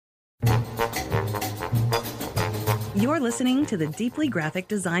You're listening to the Deeply Graphic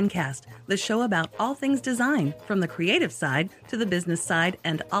Design Cast, the show about all things design, from the creative side to the business side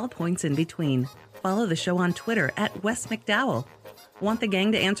and all points in between. Follow the show on Twitter at Wes McDowell. Want the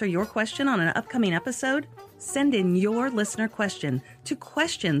gang to answer your question on an upcoming episode? Send in your listener question to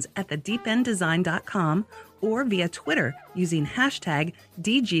questions@thedeependdesign.com or via Twitter using hashtag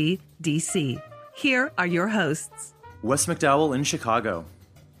DGDC. Here are your hosts. Wes McDowell in Chicago.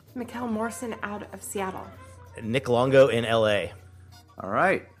 Mikkel Morrison out of Seattle. Nick Longo in LA. All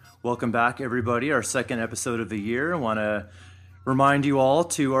right. Welcome back, everybody. Our second episode of the year. I want to remind you all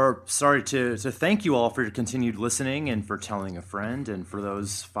to thank you all for your continued listening and for telling a friend and for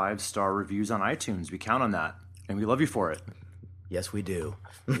those 5-star reviews on iTunes. We count on that, and we love you for it. Yes, we do.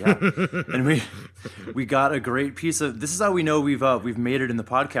 Yeah, and we got a great piece of. This is how we know we've made it in the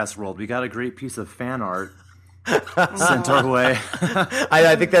podcast world. We got a great piece of fan art sent our way.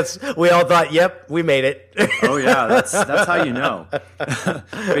 I think we all thought, yep, we made it. Oh yeah, that's how you know.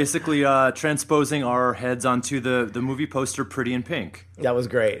 Basically, transposing our heads onto the movie poster Pretty in Pink. That was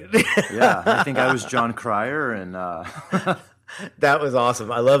great. Yeah, I think I was John Cryer, and that was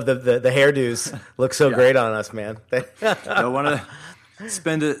awesome. I love the hairdos. Look so great on us, man. I want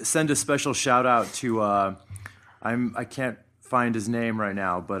to send a special shout out to I can't find his name right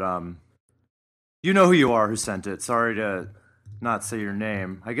now, but you know who you are who sent it. Sorry to not say your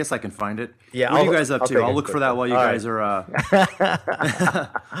name. I guess I can find it. Yeah, what are you guys up to? I'll look for that while you guys are.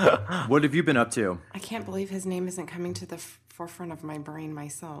 What have you been up to? I can't believe his name isn't coming to the forefront of my brain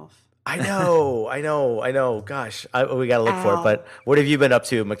myself. I know. Gosh, we got to look for it. But what have you been up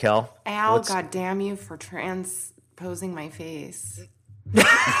to, Mikkel? Al, God damn you for transposing my face.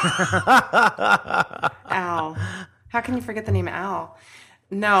 Al. How can you forget the name Al?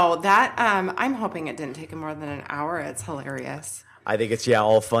 No, that I'm hoping it didn't take him more than an hour. It's hilarious. I think it's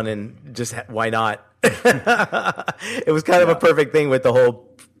all fun and just why not? It was kind of a perfect thing with the whole,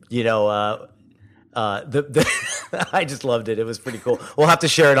 I just loved it. It was pretty cool. We'll have to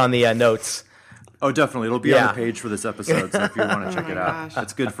share it on the notes. Oh, definitely. It'll be on the page for this episode, so if you want to check it out.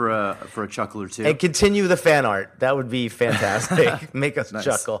 That's good for a chuckle or two. And continue the fan art. That would be fantastic. Make us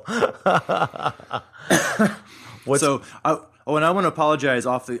chuckle. And I want to apologize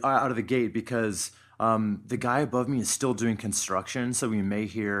out of the gate because the guy above me is still doing construction, so we may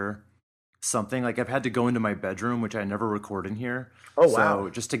hear something. Like I've had to go into my bedroom, which I never record in here. Oh, wow.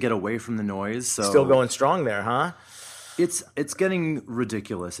 So just to get away from the noise. So still going strong there, huh? It's getting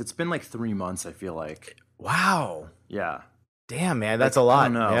ridiculous. It's been like 3 months, I feel like. Wow. Yeah. Damn, man, that's a lot. I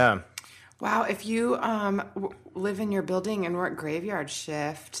don't know. Yeah. Wow, if you live in your building and work graveyard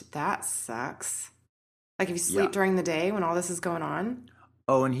shift, that sucks. Like if you sleep during the day when all this is going on.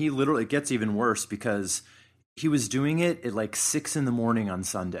 Oh, and it gets even worse because he was doing it at like 6 a.m. on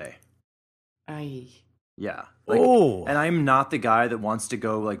Sunday. Aye. Yeah. And I'm not the guy that wants to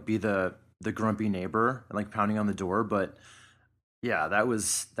go like be the grumpy neighbor and like pounding on the door, but yeah, that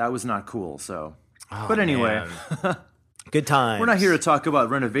was not cool. So, but anyway, good times. We're not here to talk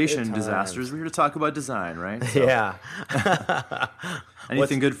about renovation disasters. We're here to talk about design, right? So. Yeah.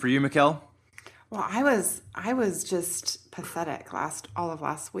 Anything good for you, Mikkel? Well, I was just pathetic all of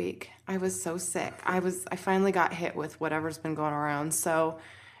last week. I was so sick. I finally got hit with whatever's been going around. So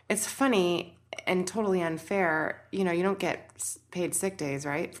it's funny and totally unfair. You don't get paid sick days,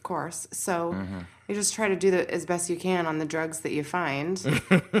 right? Of course. So you just try to do as best you can on the drugs that you find.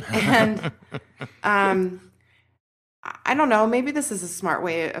 And I don't know. Maybe this is a smart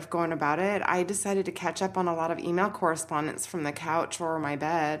way of going about it. I decided to catch up on a lot of email correspondence from the couch or my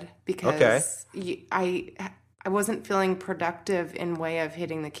bed because I wasn't feeling productive in way of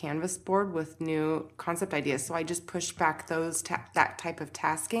hitting the canvas board with new concept ideas. So I just pushed back that type of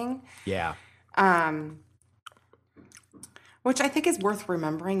tasking. Yeah. Which I think is worth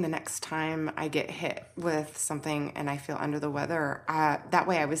remembering the next time I get hit with something and I feel under the weather. That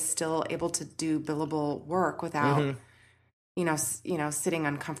way I was still able to do billable work without... sitting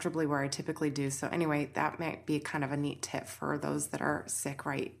uncomfortably where I typically do. So anyway, that might be kind of a neat tip for those that are sick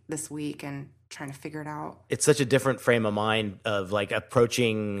right this week and trying to figure it out. It's such a different frame of mind of like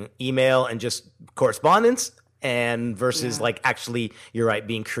approaching email and just correspondence and versus like actually, you're right,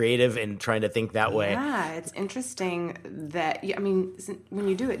 being creative and trying to think that way. Yeah, it's interesting that, when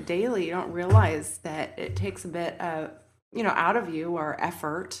you do it daily, you don't realize that it takes a bit of, out of you or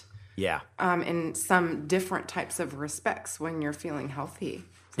effort. Yeah. In some different types of respects when you're feeling healthy.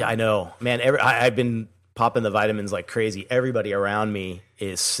 Yeah, I know. Man, I've been popping the vitamins like crazy. Everybody around me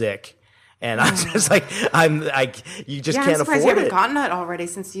is sick. And I was just like, you just can't I'm surprised afford you haven't it. gotten it already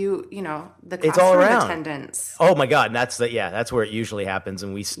since the It's all classroom around. attendance. Oh my God, that's where it usually happens.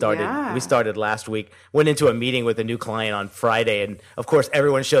 And we started last week, went into a meeting with a new client on Friday, and of course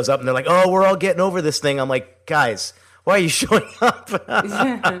everyone shows up and they're like, "Oh, we're all getting over this thing." I'm like, "Guys, why are you showing up?"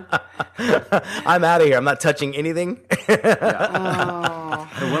 I'm out of here. I'm not touching anything.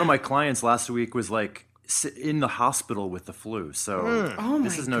 And one of my clients last week was like in the hospital with the flu. So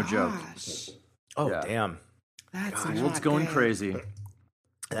this is no joke. Oh, Yeah. damn. That's The world's going crazy.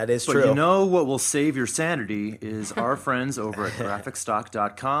 That is But true. you know what will save your sanity is our friends over at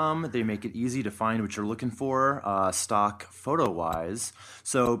graphicstock.com. They make it easy to find what you're looking for, stock photo-wise.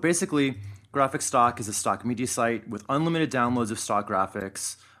 So basically, Graphic Stock is a stock media site with unlimited downloads of stock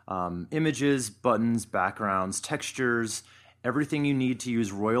graphics, images, buttons, backgrounds, textures, everything you need to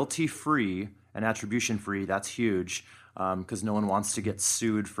use royalty-free and attribution-free. That's huge because no one wants to get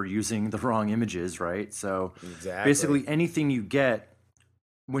sued for using the wrong images, right? So basically anything you get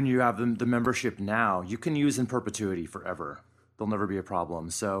when you have the membership now, you can use in perpetuity forever. There'll never be a problem.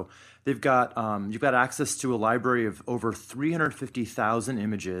 So they've got you've got access to a library of over 350,000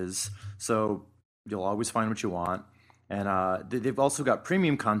 images. So you'll always find what you want. And they've also got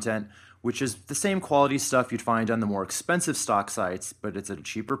premium content, which is the same quality stuff you'd find on the more expensive stock sites, but it's at a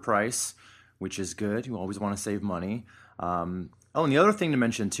cheaper price, which is good. You always want to save money. And the other thing to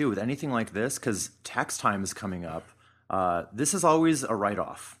mention too, with anything like this, because tax time is coming up, this is always a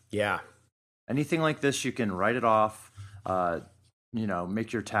write-off. Yeah. Anything like this, you can write it off,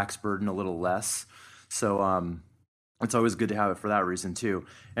 make your tax burden a little less. So it's always good to have it for that reason too.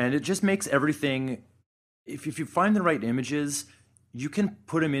 And it just makes everything, if you find the right images, you can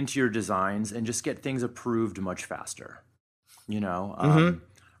put them into your designs and just get things approved much faster,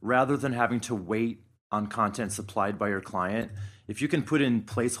 rather than having to wait on content supplied by your client. If you can put in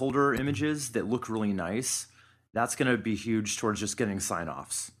placeholder images that look really nice, that's going to be huge towards just getting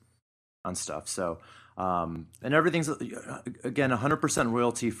sign-offs on stuff. So, and everything's, again, 100%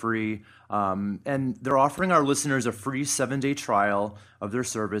 royalty-free. And they're offering our listeners a free 7-day trial of their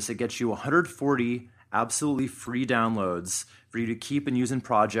service. It gets you 140 absolutely free downloads for you to keep and use in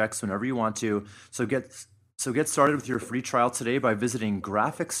projects whenever you want to. So get started with your free trial today by visiting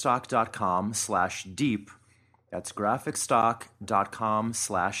graphicstock.com/deep. That's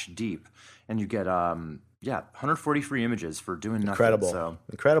graphicstock.com/deep. And you get 140 free images for doing nothing. Incredible.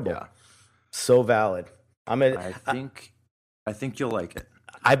 Incredible. Yeah. So valid. I think you'll like it.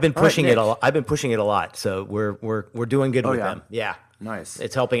 I've been pushing Nick. it. I've been pushing it a lot. So we're doing good with yeah? them. Yeah. Nice.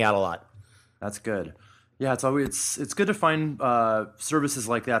 It's helping out a lot. That's good. Yeah, it's good to find services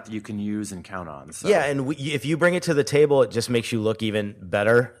like that you can use and count on. So. Yeah, and if you bring it to the table, it just makes you look even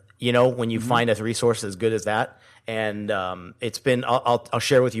better. When you find a resource as good as that. And it's been. I'll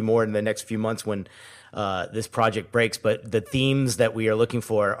share with you more in the next few months when this project breaks. But the themes that we are looking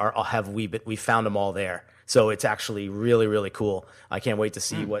for we found them all there. So it's actually really, really cool. I can't wait to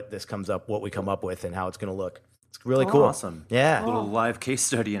see what we come up with, and how it's going to look. It's really cool. Awesome. Yeah. A little live case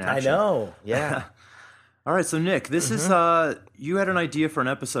study in action. I know. Yeah. All right, so Nick, this is you had an idea for an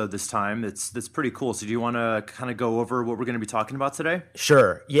episode this time that's pretty cool. So do you want to kind of go over what we're going to be talking about today?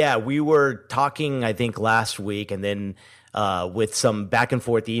 Sure. Yeah, we were talking, I think, last week, and then with some back and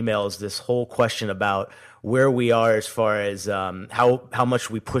forth emails, this whole question about where we are as far as how much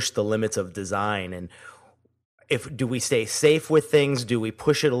we push the limits of design, and do we stay safe with things? Do we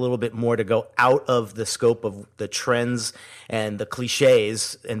push it a little bit more to go out of the scope of the trends and the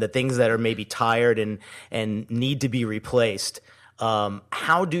cliches and the things that are maybe tired and need to be replaced?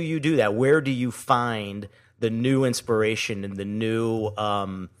 How do you do that? Where do you find the new inspiration and the new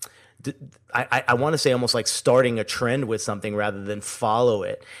I want to say almost like starting a trend with something rather than follow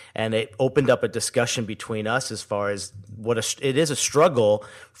it. And it opened up a discussion between us as far as it is a struggle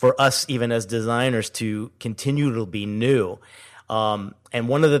for us, even as designers, to continue to be new. And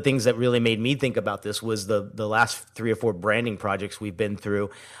one of the things that really made me think about this was the last 3 or 4 branding projects we've been through.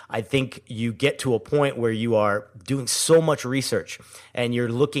 I think you get to a point where you are doing so much research and you're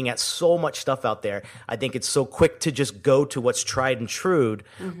looking at so much stuff out there. I think it's so quick to just go to what's tried and true.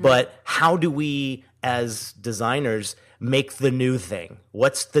 Mm-hmm. But how do we, as designers, make the new thing?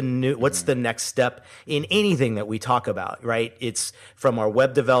 What's the next step in anything that we talk about, right? It's from our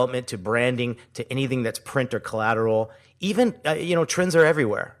web development to branding to anything that's print or collateral. Even trends are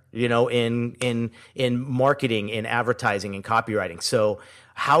everywhere, in marketing, in advertising, in copywriting. So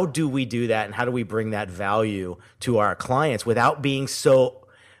how do we do that, and how do we bring that value to our clients without being so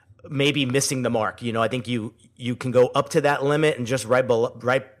maybe missing the mark? I think you can go up to that limit and just right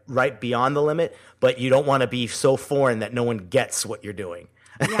beyond the limit, but you don't want to be so foreign that no one gets what you're doing.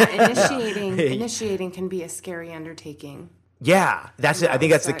 Yeah, initiating can be a scary undertaking. Yeah, that's it. I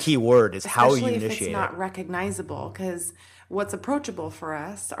think that's the key word is how you Especially initiate if it's not recognizable, because what's approachable for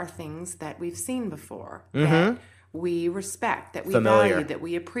us are things that we've seen before, that we respect, that we value, that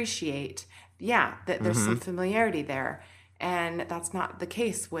we appreciate. Yeah, that there's some familiarity there. And that's not the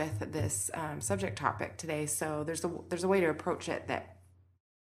case with this subject topic today. So there's a way to approach it that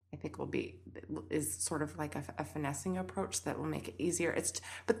I think is sort of like a finessing approach that will make it easier.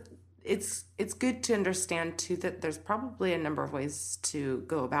 It's good to understand too that there's probably a number of ways to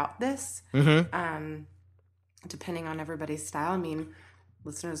go about this, depending on everybody's style. I mean,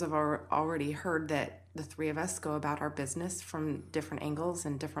 listeners have already heard that the three of us go about our business from different angles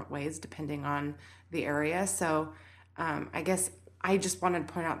and different ways depending on the area. So I guess I just wanted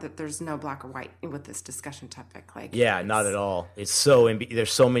to point out that there's no black or white with this discussion topic. Not at all. It's so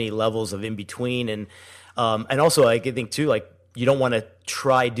there's so many levels of in between, and also I think too, like, you don't want to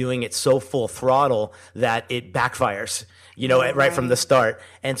try doing it so full throttle that it backfires, right from the start.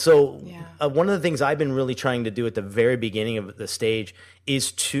 And so one of the things I've been really trying to do at the very beginning of the stage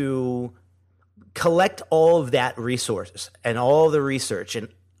is to collect all of that resources and all the research and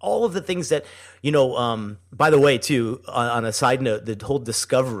all of the things that, by the way, too, on a side note, the whole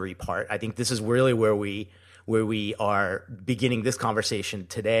discovery part, I think this is really where we are beginning this conversation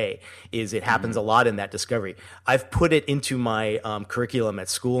today, is it happens a lot in that discovery. I've put it into my curriculum at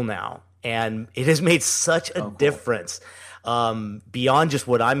school now, and it has made such a difference beyond just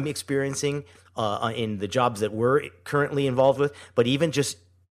what I'm experiencing in the jobs that we're currently involved with, but even just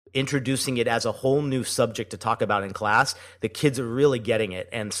introducing it as a whole new subject to talk about in class. The kids are really getting it.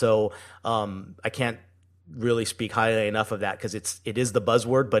 And so I can't really speak highly enough of that, because it is the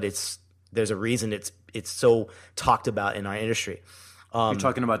buzzword, but there's a reason it's so talked about in our industry. You're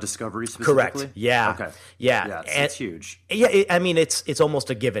talking about discovery specifically? Correct. Yeah. Okay. Yeah. It's huge. Yeah. It's almost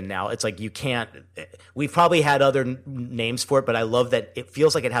a given now. It's like we've probably had other names for it, but I love that it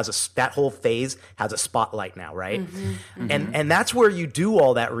feels like it has that whole phase has a spotlight now, right? And that's where you do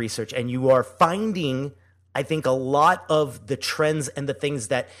all that research, and you are finding, I think, a lot of the trends and the things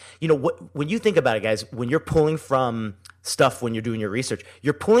that, when you think about it, guys, when you're pulling from stuff, when you're doing your research,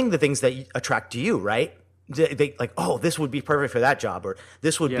 you're pulling the things that attract to you, right? They like, oh, this would be perfect for that job, or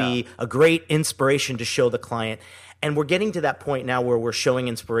this would be a great inspiration to show the client. And we're getting to that point now where we're showing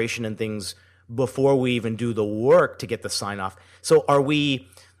inspiration and things before we even do the work to get the sign off. So are we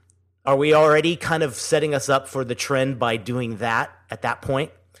already kind of setting us up for the trend by doing that at that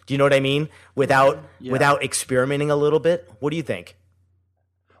point? Do you know what I mean? Without experimenting a little bit? What do you think?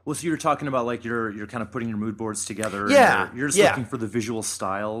 Well, so you're talking about like you're kind of putting your mood boards together. Yeah, and you're just looking for the visual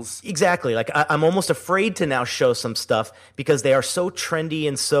styles. Exactly. Like I'm almost afraid to now show some stuff because they are so trendy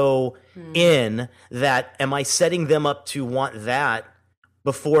and so in that. Am I setting them up to want that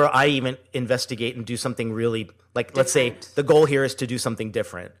before I even investigate and do something really like? Let's say the goal here is to do something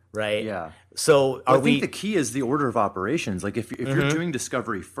different, right? Yeah. So I think the key is the order of operations. Like if you're doing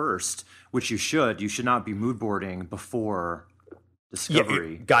discovery first, which you should not be mood boarding before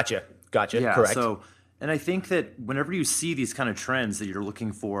discovery. Gotcha. Yeah, correct. So, and I think that whenever you see these kind of trends that you're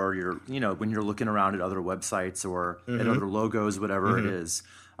looking for, when you're looking around at other websites or at other logos, whatever it is,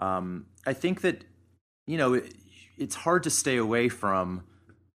 I think that, it's hard to stay away from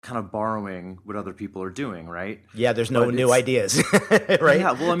kind of borrowing what other people are doing, right? Yeah, there's no new ideas, right?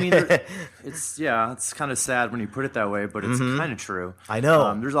 Yeah, well, I mean, it's kind of sad when you put it that way, but it's kind of true. I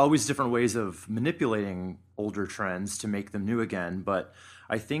know. There's always different ways of manipulating older trends to make them new again, but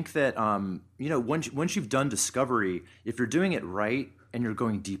I think that, once you've done discovery, if you're doing it right and you're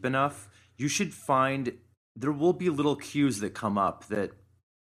going deep enough, you should find there will be little cues that come up that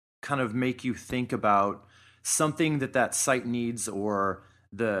kind of make you think about something that site needs or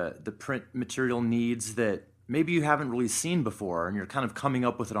the print material needs that maybe you haven't really seen before, and you're kind of coming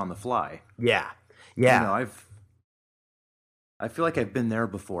up with it on the fly. Yeah. I feel like I've been there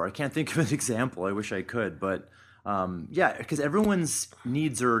before. I can't think of an example. I wish I could, but because everyone's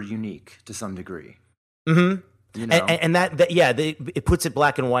needs are unique to some degree. And it puts it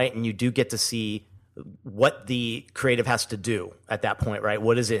black and white, and you do get to see what the creative has to do at that point, right?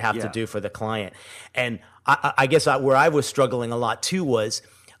 What does it have to do for the client? And I guess where I was struggling a lot too was,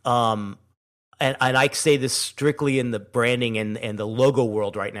 and I say this strictly in the branding and the logo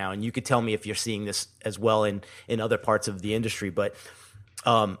world right now, and you could tell me if you're seeing this as well in other parts of the industry, but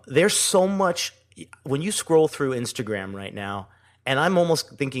there's so much, when you scroll through Instagram right now, and I'm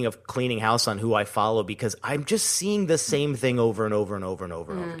almost thinking of cleaning house on who I follow because I'm just seeing the same thing over and over and over and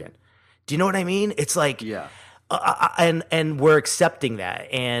over and over again. Do you know what I mean? It's like, and we're accepting that.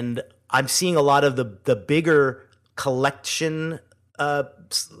 And I'm seeing a lot of the bigger collection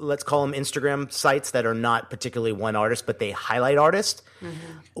let's call them Instagram sites that are not particularly one artist, but they highlight artists.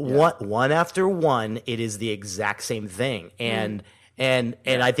 One after one, it is the exact same thing. And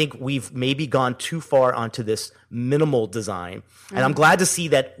I think we've maybe gone too far onto this minimal design. And I'm glad to see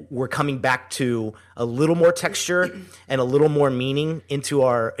that we're coming back to a little more texture and a little more meaning into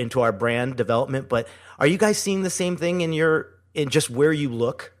our brand development. But are you guys seeing the same thing in just where you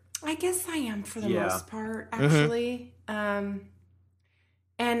look? I guess I am for the most part, actually. And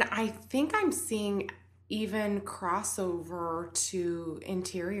I think I'm seeing even crossover to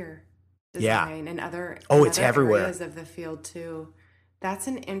interior design and other it's everywhere. areas of the field too. That's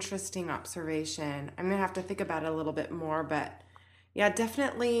an interesting observation. I'm gonna have to think about it a little bit more, but yeah,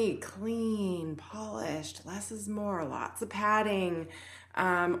 definitely clean, polished, less is more, lots of padding,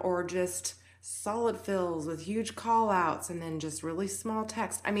 or just solid fills with huge call outs and then just really small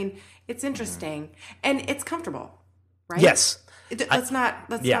text. I mean, it's interesting and it's comfortable, right? Yes. Let's not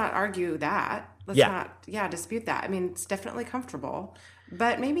argue that. Let's not dispute that. I mean, it's definitely comfortable,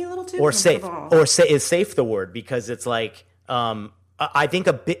 but maybe a little too comfortable. Is safe the word? Because it's like, I think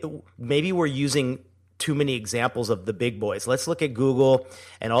maybe we're using too many examples of the big boys. Let's look at Google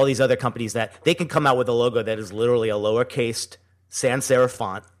and all these other companies that they can come out with a logo that is literally a lowercase sans serif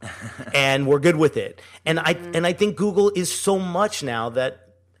font, and we're good with it. And I think Google is so much now that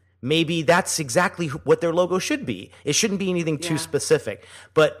maybe that's exactly what their logo should be. It shouldn't be anything too specific.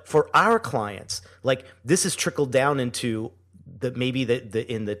 But for our clients, like this has trickled down into the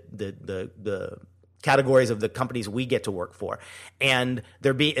categories of the companies we get to work for, and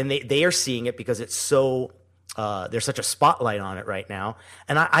they are seeing it because it's so there's such a spotlight on it right now.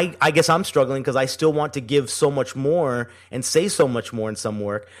 And I guess I'm struggling because I still want to give so much more and say so much more in some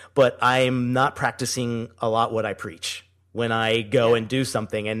work, but I'm not practicing a lot what I preach when I go and do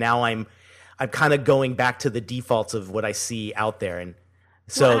something. And now I'm kind of going back to the defaults of what I see out there. And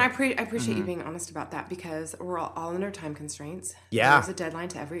so and I appreciate you being honest about that, because we're all under time constraints. Yeah. There's a deadline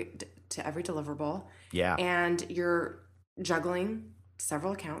to every deliverable. Yeah. And you're juggling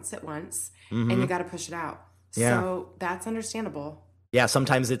several accounts at once, and you got to push it out. Yeah. So that's understandable. Yeah,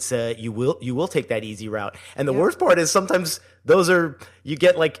 sometimes it's you will take that easy route, and the worst part is sometimes you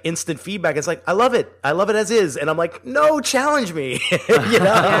get like instant feedback. It's like I love it as is, and I'm like, no, challenge me,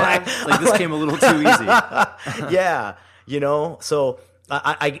 like this came a little too easy. Yeah, so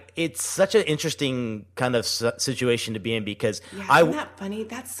I it's such an interesting kind of situation to be in, because isn't that funny?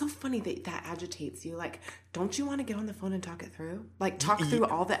 That's so funny that agitates you. Like, don't you want to get on the phone and talk it through? Like, talk through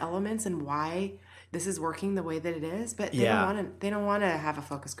all the elements and why this is working the way that it is, but they don't want to have a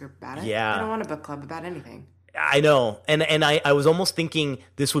focus group about it. Yeah. They don't want a book club about anything. I know. And I was almost thinking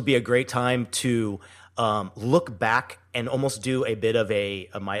this would be a great time to look back and almost do a bit of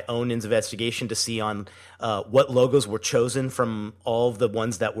my own investigation to see on what logos were chosen from all of the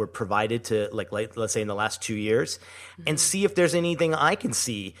ones that were provided to like let's say in the last 2 years, and see if there's anything I can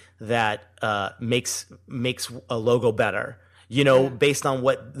see that makes a logo better. Based on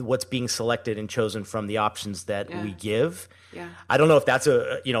what's being selected and chosen from the options that we give. Yeah. I don't know if that's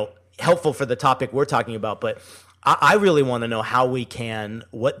helpful for the topic we're talking about, but I really want to know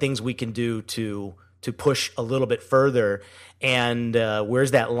what things we can do to push a little bit further, and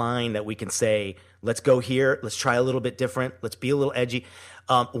where's that line that we can say, let's go here, let's try a little bit different, let's be a little edgy.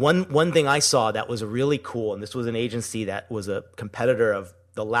 One thing I saw that was really cool, and this was an agency that was a competitor of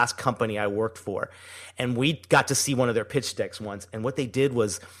the last company I worked for. And we got to see one of their pitch decks once. And what they did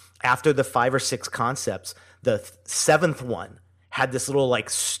was, after the 5 or 6 concepts, the 7th one had this little like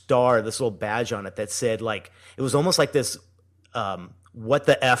star, this little badge on it that said like, it was almost like this, what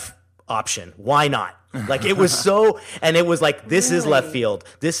the F option. Why not? Like it was and it was like, this is left field.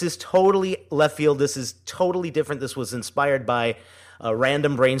 This is totally left field. This is totally different. This was inspired by a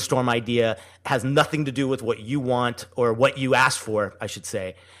random brainstorm idea, has nothing to do with what you want or what you asked for, I should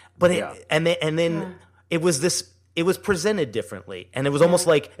say. But then it was presented differently, and it was almost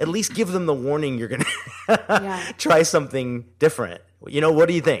like, at least give them the warning you're going to try something different. What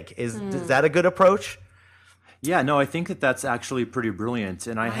do you think? Is that a good approach? Yeah, no, I think that's actually pretty brilliant.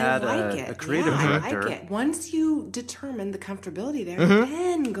 And I had a creative director. I like it. Once you determine the comfortability there,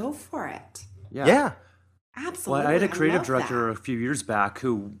 then go for it. Yeah. Absolutely. Well, I had a creative director a few years back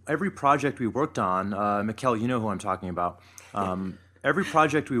who, every project we worked on, Mikkel, you know who I'm talking about. Every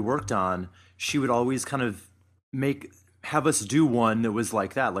project we worked on, she would always kind of have us do one that was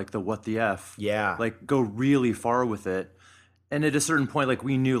like that, like the what the F. Yeah. Like go really far with it. And at a certain point, like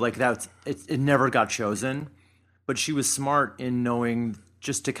we knew like it never got chosen. But she was smart in knowing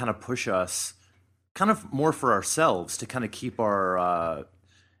just to kind of push us kind of more for ourselves, to kind of keep our, our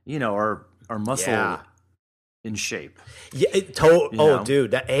muscle in shape. Yeah, know?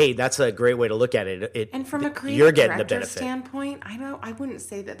 dude, that's a great way to look at it. And from a you're creative getting the director benefit. standpoint, I wouldn't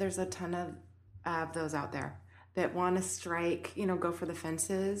say that there's a ton of those out there that want to strike, go for the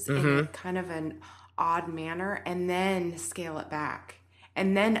fences in kind of an odd manner and then scale it back.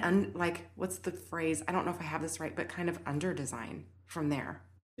 And then, what's the phrase? I don't know if I have this right, but kind of under design from there.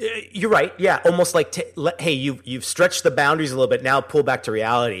 You're right. Yeah, almost like, hey, you've stretched the boundaries a little bit. Now pull back to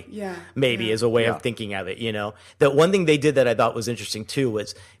reality. Yeah, maybe is a way of thinking of it. The one thing they did that I thought was interesting too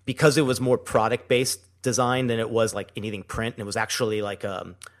was because it was more product based design than it was like anything print, and it was actually like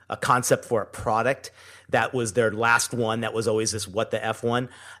a concept for a product. That was their last one. That was always this what the F one.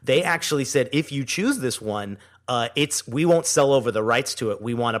 They actually said, if you choose this one, we won't sell over the rights to it.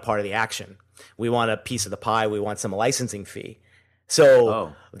 We want a part of the action. We want a piece of the pie. We want some licensing fee.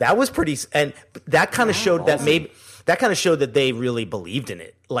 So that was pretty, and that kind of showed that they really believed in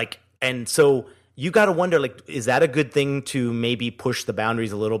it. And so you got to wonder, is that a good thing to maybe push the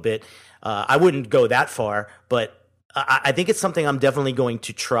boundaries a little bit? I wouldn't go that far, but I think it's something I'm definitely going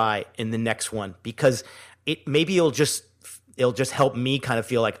to try in the next one, because it'll just help me kind of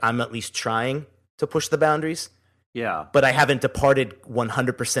feel like I'm at least trying to push the boundaries. Yeah. But I haven't departed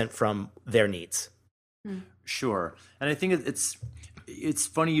 100% from their needs. Sure. And I think it's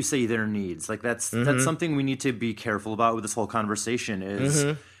funny you say their needs. That's something we need to be careful about with this whole conversation is,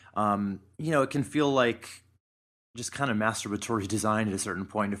 it can feel like just kind of masturbatory design at a certain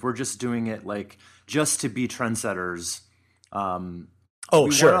point. If we're just doing it just to be trendsetters, we want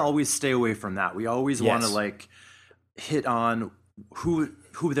to always stay away from that. We always want to hit on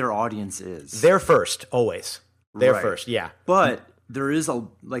who their audience is. They're first, always. They're first, yeah. But there is a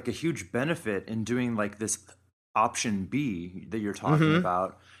huge benefit in doing this option B that you're talking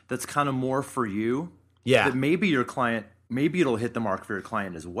about. That's kind of more for you. Yeah. That maybe your client, maybe it'll hit the mark for your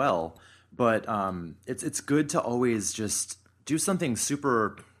client as well. But it's good to always just do something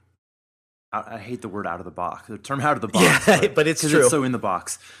super. I hate the word out of the box. The term out of the box, but it's true. It's so in the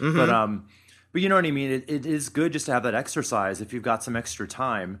box. But you know what I mean. It is good just to have that exercise if you've got some extra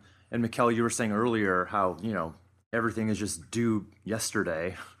time. And Mikkel, you were saying earlier how everything is just due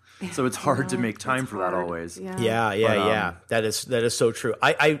yesterday, so it's hard to make time for that always. Yeah. That is so true.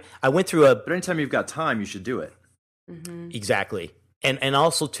 I went through but anytime you've got time, you should do it. Exactly. And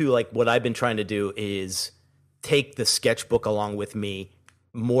also too, what I've been trying to do is take the sketchbook along with me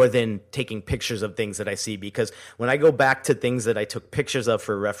more than taking pictures of things that I see, because when I go back to things that I took pictures of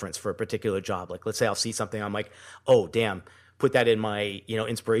for reference for a particular job, let's say I'll see something, I'm like, oh damn, put that in my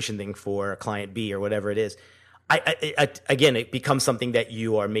inspiration thing for client B or whatever it is. Again, it becomes something that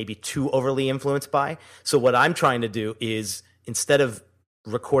you are maybe too overly influenced by. So what I'm trying to do is, instead of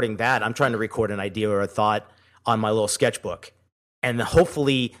recording that, I'm trying to record an idea or a thought on my little sketchbook. And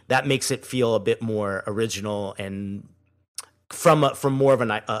hopefully that makes it feel a bit more original and from more of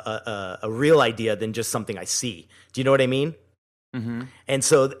a real idea than just something I see. Do you know what I mean? Mm-hmm. And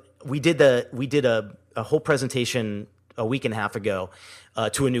so we did a whole presentation a week and a half ago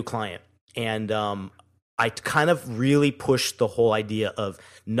to a new client. And I kind of really pushed the whole idea of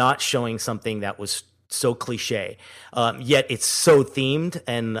not showing something that was so cliche, yet it's so themed.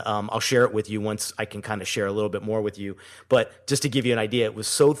 And I'll share it with you once I can kind of share a little bit more with you. But just to give you an idea, it was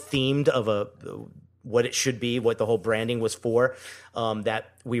so themed of what it should be, what the whole branding was for,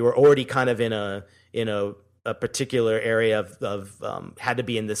 that we were already kind of in a particular area of had to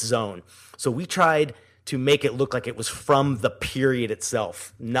be in this zone. So we tried to make it look like it was from the period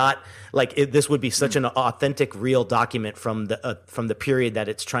itself, not like this would be such an authentic, real document from the period that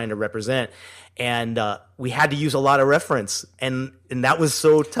it's trying to represent. And we had to use a lot of reference, and that was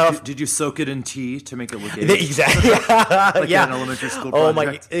so tough. Did you soak it in tea to make it look aged? Exactly. Yeah. An elementary school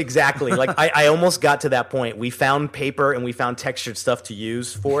project? Exactly. I almost got to that point. We found paper and we found textured stuff to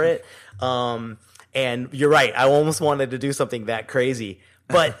use for it. And you're right. I almost wanted to do something that crazy.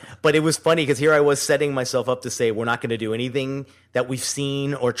 But it was funny because here I was setting myself up to say we're not going to do anything that we've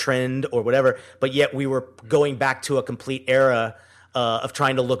seen or trend or whatever, but yet we were going back to a complete era of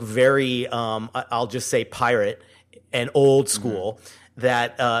trying to look very, I'll just say pirate and old school,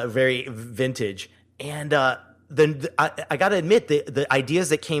 that very vintage. And then I got to admit, the ideas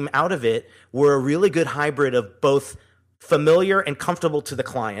that came out of it were a really good hybrid of both familiar and comfortable to the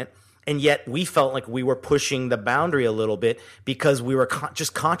client. And yet we felt like we were pushing the boundary a little bit because we were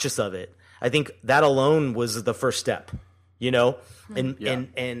just conscious of it. I think that alone was the first step,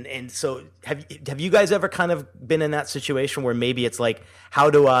 And so have you guys ever kind of been in that situation where maybe it's like,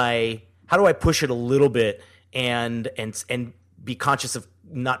 how do I push it a little bit and be conscious of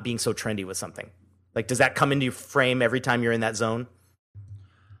not being so trendy with something? Like, does that come into your frame every time you're in that zone?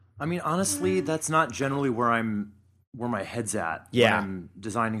 I mean, honestly, that's not generally where my head's at Yeah. when I'm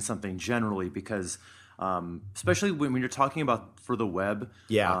designing something generally, because especially when you're talking about for the web,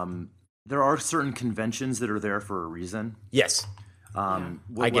 Yeah. there are certain conventions that are there for a reason. Yes.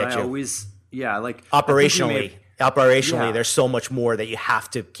 What get I you. always, like I think we may Operationally, Yeah. there's so much more that you have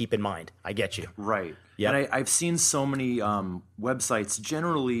to keep in mind. I get you. right. Yep. And I've seen so many websites,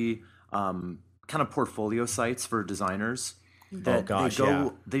 generally kind of portfolio sites for designers, that gosh, yeah.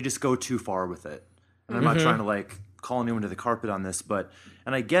 they just go too far with it. And I'm not trying to like call anyone to the carpet on this, but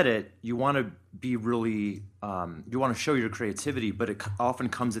and I get it. You want to be really you want to show your creativity, but it often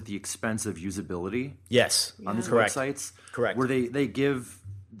comes at the expense of usability Yes. on these Correct. websites. Correct. Where they give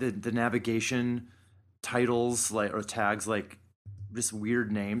the navigation titles like or tags like just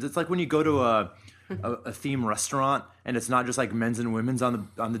weird names. It's like when you go to a theme restaurant and it's not just like men's and women's on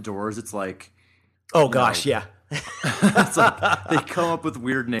the doors. It's like Oh gosh, yeah. it's like they come up with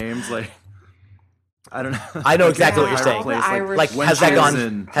weird names like I don't know. I know exactly what you're saying. all the Irish Like has that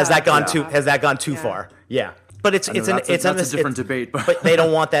gone too Yeah. far? Yeah. But it's that's a different debate. But they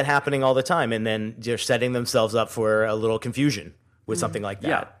don't want that happening all the time, and then they're setting themselves up for a little confusion with something like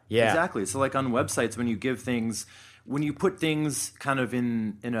that. Yeah. Exactly. So like on websites, when you put things kind of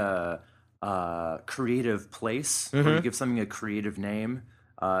in a creative place, or you give something a creative name,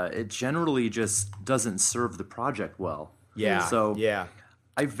 it generally just doesn't serve the project well. Yeah. So yeah.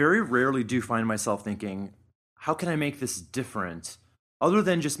 I very rarely do find myself thinking, how can I make this different, other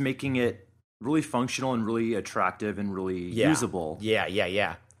than just making it really functional and really attractive and really usable. Yeah.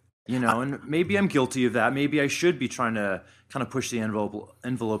 You know, and maybe I'm guilty of that. Maybe I should be trying to kind of push the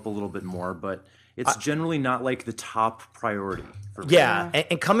envelope a little bit more, but it's generally not like the top priority for me. Yeah,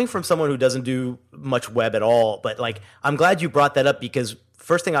 and coming from someone who doesn't do much web at all, but like I'm glad you brought that up, because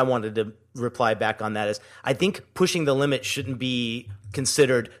first thing I wanted to reply back on that is I think pushing the limit shouldn't be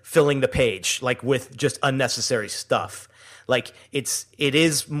considered filling the page like with just unnecessary stuff. Like it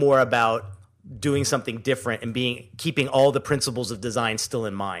is more about doing something different and keeping all the principles of design still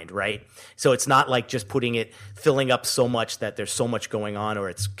in mind, right? So it's not like just filling up so much that there's so much going on or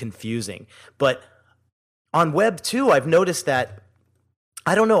it's confusing. But on web too, I've noticed that,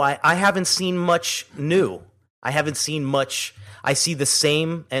 I don't know, I haven't seen much new. I haven't seen much. I see the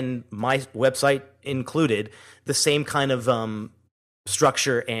same, and my website included, the same kind of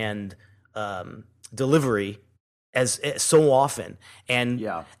structure and delivery as so often.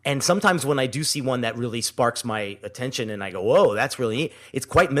 And sometimes when I do see one that really sparks my attention and I go, whoa, that's really, it's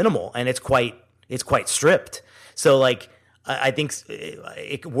quite minimal and it's quite stripped. So like, I think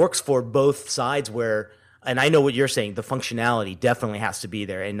it works for both sides where, and I know what you're saying, the functionality definitely has to be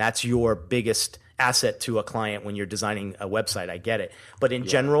there. And that's your biggest asset to a client when you're designing a website. I get it. But in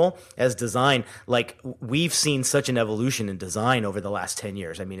general, as design, like we've seen such an evolution in design over the last 10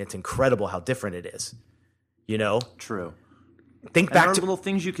 years. I mean, it's incredible how different it is. You know? True. Think And back there are to little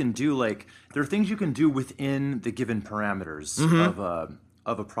things you can do, like there are things you can do within the given parameters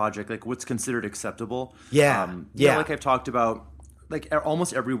of a project, like what's considered acceptable. You know, like I've talked about, like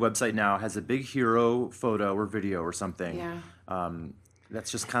almost every website now has a big hero photo or video or something. Yeah.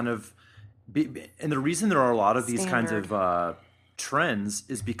 That's just kind of, and the reason there are a lot of these kinds of trends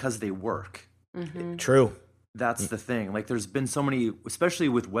is because they work. True. That's the thing. Like there's been so many, especially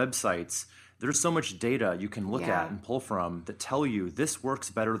with websites, there's so much data you can look at and pull from that tell you this works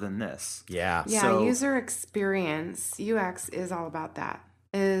better than this. Yeah. Yeah, So- user experience, UX is all about that.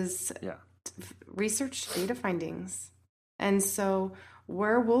 Research data findings. And so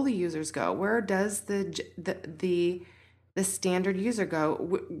where will the users go? Where does the standard user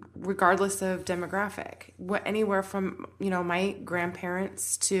go, regardless of demographic? Anywhere from, my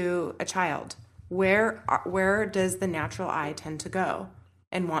grandparents to a child. Where does the natural eye tend to go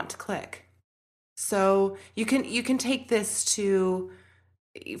and want to click? So you can take this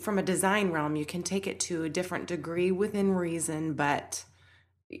from a design realm, you can take it to a different degree within reason, but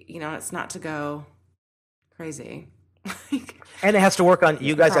it's not to go crazy. And it has to work on,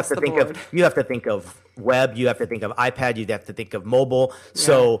 you guys have Across to the think board. you have to think of web, you have to think of iPad, you have to think of mobile.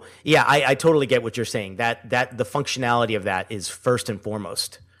 So I totally get what you're saying. That the functionality of that is first and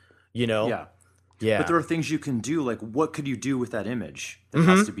foremost, Yeah. Yeah. But there are things you can do, like what could you do with that image that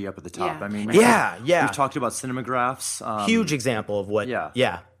has to be up at the top? Yeah. I mean, Yeah. We've talked about cinemagraphs. Huge example of what,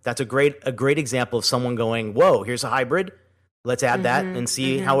 Yeah. That's a great example of someone going, whoa, here's a hybrid. Let's add that and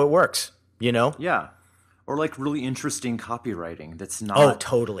see how it works, Yeah. Or like really interesting copywriting that's not. Oh,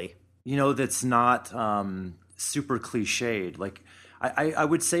 totally. That's not super cliched. Like I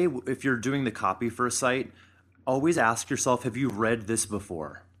would say if you're doing the copy for a site, always ask yourself, have you read this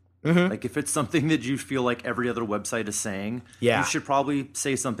before? Like if it's something that you feel like every other website is saying, you should probably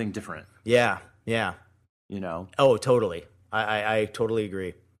say something different. Yeah. Oh, totally. I totally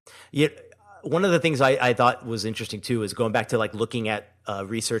agree. One of the things I thought was interesting too is going back to like looking at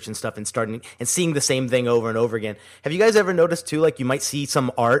research and stuff and starting and seeing the same thing over and over again. Have you guys ever noticed too, like you might see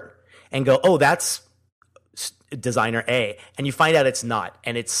some art and go, oh, that's designer A, and you find out it's not,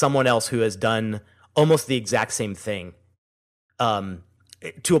 and it's someone else who has done almost the exact same thing,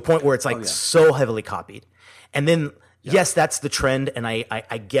 to a point where it's like so heavily copied. And then yes, that's the trend, and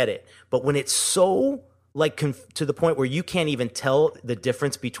I get it. But when it's so like to the point where you can't even tell the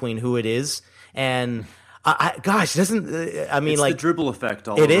difference between who it is, and doesn't it's like the dribble effect?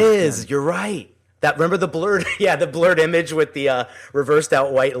 It is. You're right. That remember the blurred, the blurred image with the reversed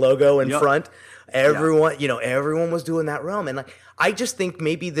out white logo in front. Everyone, everyone was doing that realm, and like I just think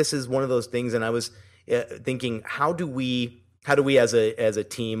maybe this is one of those things. And I was thinking, how do we as a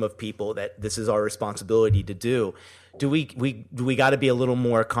team of people that this is our responsibility to do? Do we got to be a little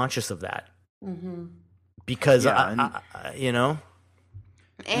more conscious of that? Mm-hmm. Because and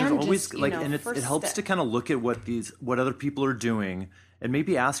there's always just, and it helps to kind of look at what other people are doing and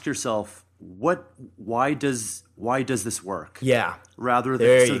maybe ask yourself, why does this work? Yeah. Rather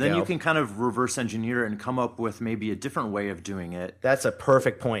than then you can kind of reverse engineer it and come up with maybe a different way of doing it. That's a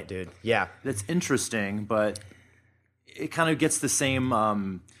perfect point, dude. Yeah. That's interesting, but it kind of gets the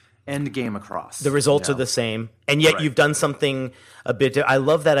same end game across. The results are the same, and yet you've done something a bit. I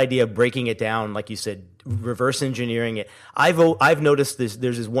love that idea of breaking it down, like you said, reverse engineering it. I've noticed this.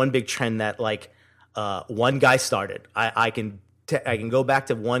 There's this one big trend that like one guy started. I can go back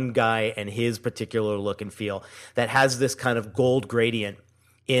to one guy and his particular look and feel that has this kind of gold gradient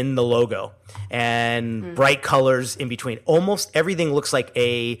in the logo and bright colors in between. Almost everything looks like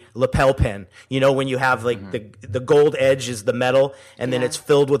a lapel pin. When you have like the gold edge is the metal and then it's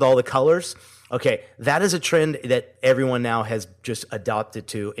filled with all the colors. Okay, that is a trend that everyone now has just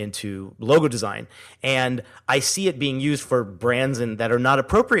adopted into logo design. And I see it being used for brands that are not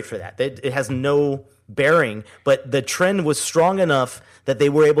appropriate for that. It has no bearing, but the trend was strong enough that they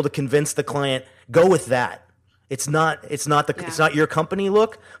were able to convince the client, go with that. It's not your company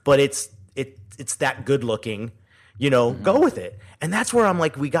look, but it's that good looking, go with it. And that's where I'm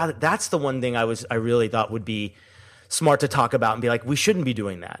like, we got it. That's the one thing I really thought would be smart to talk about and be like, we shouldn't be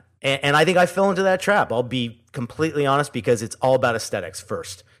doing that. And I think I fell into that trap. I'll be completely honest, because it's all about aesthetics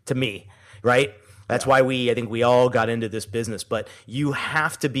first to me, right? That's why I think we all got into this business, but you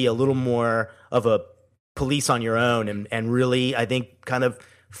have to be a little more of a police on your own and really, I think, kind of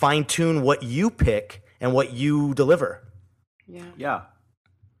fine tune what you pick and what you deliver. Yeah.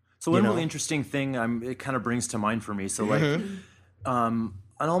 So one really interesting thing it kind of brings to mind for me. So like on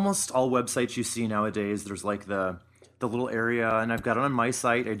almost all websites you see nowadays, there's like the little area, and I've got it on my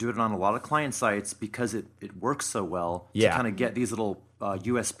site. I do it on a lot of client sites because it works so well to kind of get these little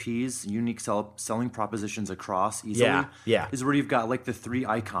USPs, unique selling propositions across easily. Is where you've got like the 3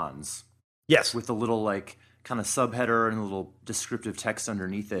 icons. Yes. With a little like kind of subheader and a little descriptive text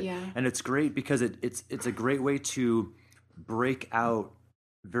underneath it. Yeah. And it's great because it's a great way to break out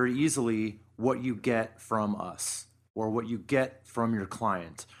very easily what you get from us or what you get from your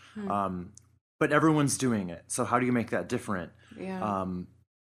client. But everyone's doing it. So how do you make that different? Yeah.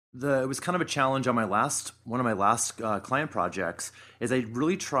 It was kind of a challenge on one of my last client projects is I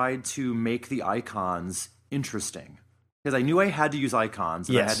really tried to make the icons interesting. Because I knew I had to use icons,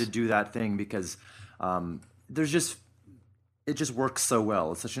 and I had to do that thing because it just works so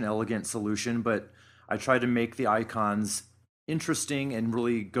well. It's such an elegant solution, but I tried to make the icons interesting and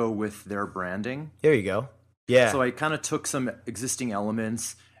really go with their branding. There you go. Yeah. So I kind of took some existing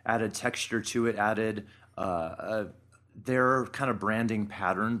elements, added texture to it, added their kind of branding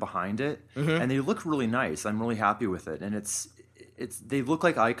pattern behind it, and they look really nice. I'm really happy with it, and they look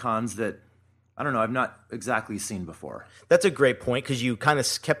like icons that I don't know, I've not exactly seen before. That's a great point, because you kind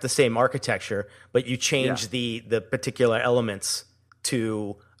of kept the same architecture, but you changed the particular elements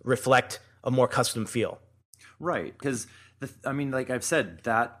to reflect a more custom feel. Right, because like I've said,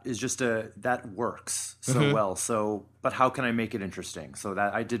 that is just that works so well. So, but how can I make it interesting? So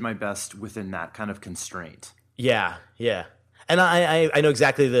that I did my best within that kind of constraint. Yeah. And I know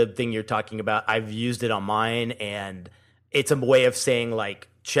exactly the thing you're talking about. I've used it on mine, and it's a way of saying like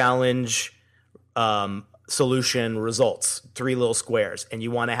challenge, solution, results, 3 little squares, and you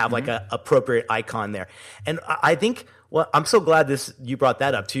want to have like a appropriate icon there. And I think, well, I'm so glad you brought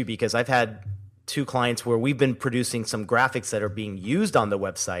that up too, because I've had 2 clients where we've been producing some graphics that are being used on the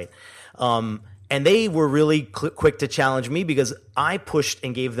website. And they were really quick to challenge me because I pushed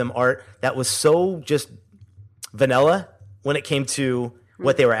and gave them art that was so just vanilla when it came to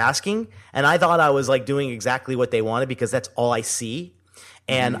what they were asking, and I thought I was like doing exactly what they wanted because that's all I see.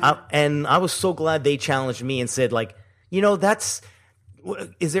 And I was so glad they challenged me and said, like,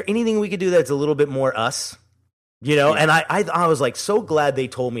 is there anything we could do that's a little bit more us? And I was like so glad they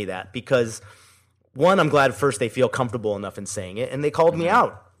told me that, because one, I'm glad first they feel comfortable enough in saying it, and they called me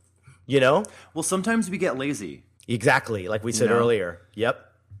out. Well, sometimes we get lazy. Exactly, like we said earlier. Yep.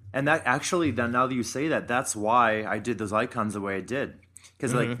 And that actually, now that you say that, that's why I did those icons the way I did.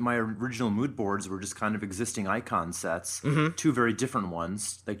 Because like my original mood boards were just kind of existing icon sets, two very different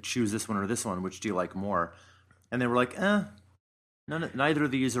ones. Like, choose this one or this one. Which do you like more? And they were like, neither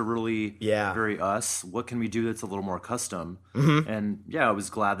of these are really very us. What can we do that's a little more custom? And I was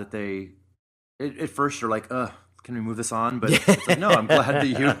glad that they. At first, you're like, can we move this on? But it's like, no, I'm glad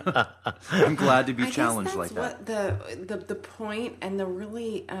that I'm glad to be challenged like that. What the point and the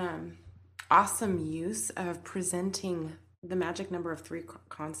really awesome use of presenting the magic number of 3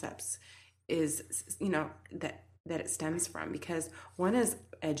 concepts is, that it stems from, because one is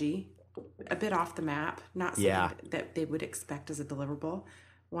edgy, a bit off the map, not something that they would expect as a deliverable.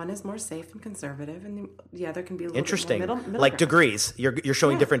 One is more safe and conservative, and the other can be a little interesting, bit more middle like ground. Degrees. You're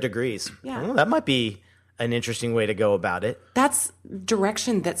showing different degrees. Yeah. Oh, that might be an interesting way to go about it. That's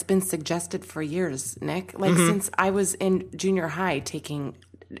direction that's been suggested for years, Nick. Like since I was in junior high taking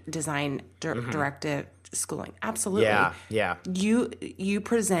design directive schooling. Absolutely. Yeah. You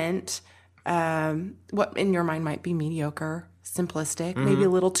present what in your mind might be mediocre, simplistic, maybe a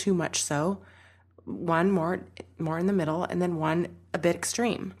little too much so. One more in the middle, and then one a bit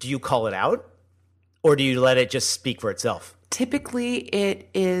extreme. Do you call it out, or do you let it just speak for itself? Typically, it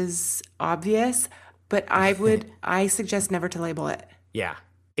is obvious, but I suggest never to label it. Yeah.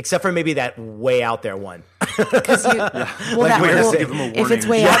 Except for maybe that way out there one. Because if it's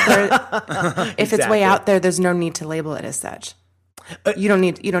way out there, it's way out there, there's no need to label it as such. You don't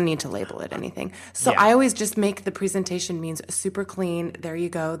need to label it anything. So I always just make the presentation means super clean. There you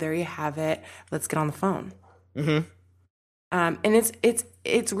go. There you have it. Let's get on the phone. And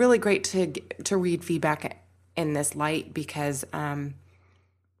it's really great to read feedback in this light, because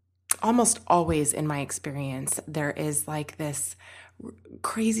almost always in my experience there is like this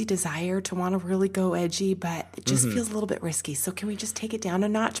crazy desire to want to really go edgy, but it just feels a little bit risky. So can we just take it down a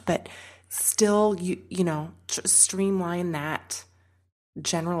notch, but still streamline that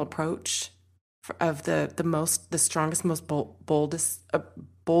general approach of the strongest, most boldest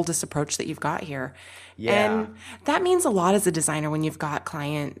approach that you've got here. And that means a lot as a designer when you've got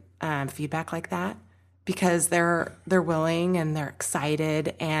client feedback like that, because they're willing and they're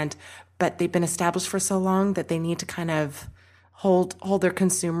excited, but they've been established for so long that they need to kind of hold their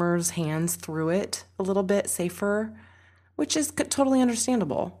consumers' hands through it a little bit safer, which is totally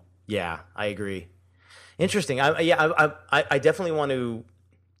understandable. Yeah, I agree. Interesting. I definitely want to.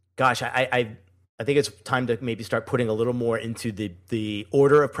 Gosh, I think it's time to maybe start putting a little more into the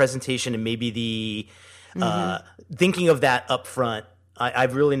order of presentation, and maybe the thinking of that up front.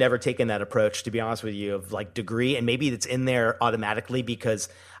 I've really never taken that approach, to be honest with you, of like degree, and maybe it's in there automatically because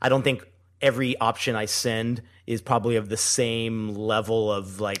I don't think every option I send is probably of the same level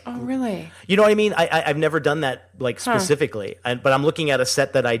of like. Oh, really? You know what I mean? I've never done that like specifically, but I'm looking at a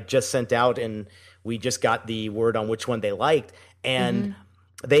set that I just sent out, and we just got the word on which one they liked, and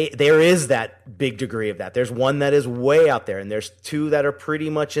there is that big degree of that. There's one that is way out there, and there's two that are pretty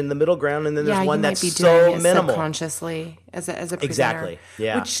much in the middle ground, and then there's one that's so minimal. Subconsciously as a presenter. Exactly.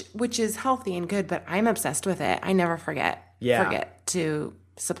 Yeah. Which is healthy and good, but I'm obsessed with it. I never forget to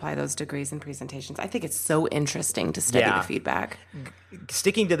supply those degrees and presentations. I think it's so interesting to study the feedback.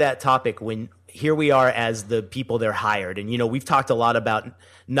 Sticking to that topic, when here we are as the people they're hired, and we've talked a lot about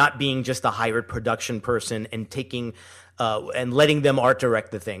not being just a hired production person and taking and letting them art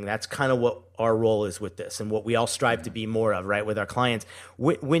direct the thing. That's kind of what our role is with this, and what we all strive to be more of, right, with our clients.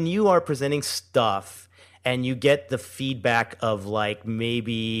 When you are presenting stuff and you get the feedback of like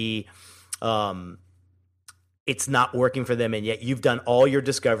maybe it's not working for them, and yet you've done all your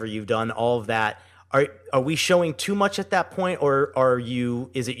discovery, you've done all of that. Are we showing too much at that point, or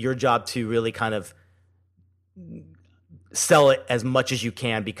is it your job to really kind of sell it as much as you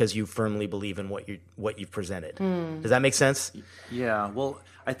can because you firmly believe in what you've presented? Does that make sense? Yeah. Well,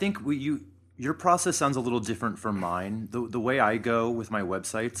 I think your process sounds a little different from mine. The way I go with my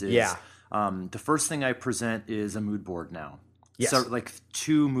websites is the first thing I present is a mood board now. Yes. So like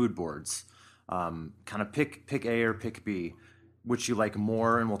 2 mood boards. Kind of pick A or pick B, which you like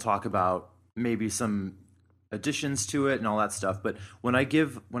more, and we'll talk about maybe some additions to it and all that stuff. But when I do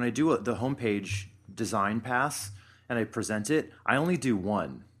the homepage design pass and I present it, I only do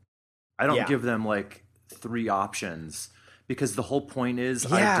one. I don't give them like 3 options, because the whole point is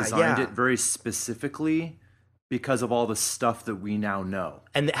Yeah, I designed yeah. it very specifically because of all the stuff that we now know.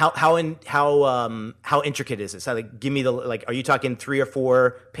 And how intricate is it? So like, give me are you talking 3 or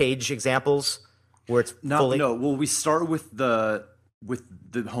 4 page examples where it's fully? No. Well, we start with the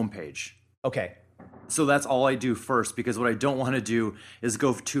homepage. Okay. So that's all I do first, because what I don't want to do is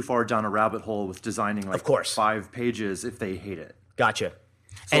go too far down a rabbit hole with designing like Of course. 5 pages if they hate it. Gotcha.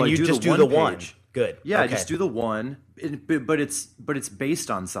 So And I you do just the do the one one. page. Good. Yeah, okay. I just do the one, but it's based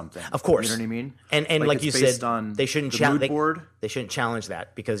on something. Of course. You know what I mean? And like it's you based said, on they shouldn't the mood board. They shouldn't challenge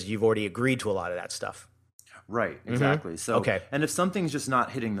that because you've already agreed to a lot of that stuff. Right, exactly. So, Okay. And if something's just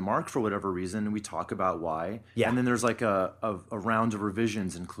not hitting the mark for whatever reason, we talk about why. Yeah. And then there's like a round of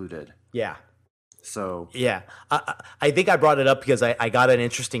revisions included. Yeah. So Yeah. I think I brought it up because I got an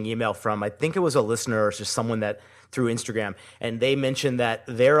interesting email from, I think it was a listener or just someone that through Instagram, and they mentioned that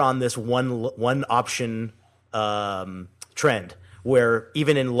they're on this one option trend where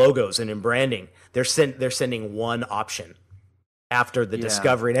even in logos and in branding, they're sending one option after the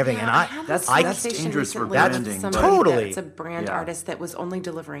discovery and everything. Yeah, and I had this that's conversation dangerous for recently with branding, somebody Totally. that's a brand Yeah. artist that was only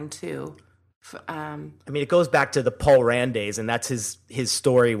delivering 2. I mean, it goes back to the Paul Rand days, and that's his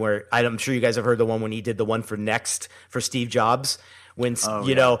story where I'm sure you guys have heard the one when he did the one for Next for Steve Jobs. When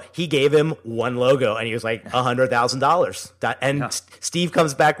he gave him one logo and he was like $100,000. And Steve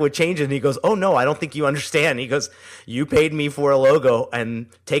comes back with changes and he goes, "Oh no, I don't think you understand." He goes, "You paid me for a logo and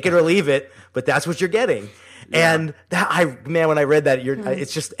take it or leave it, but that's what you're getting." Yeah. And when I read that,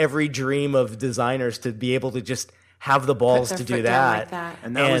 it's just every dream of designers to be able to just have the balls to do that. Like that.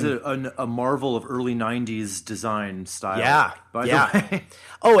 And that was a marvel of early '90s design style. Yeah, by the way.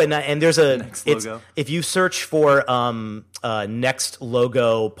 Oh, and there's Next logo. If you search for Next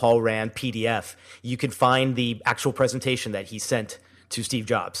logo Paul Rand PDF, you can find the actual presentation that he sent to Steve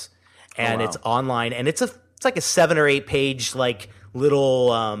Jobs, and it's online, and it's like a 7 or 8 page like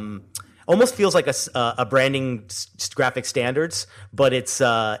little. Almost feels like a branding graphic standards, but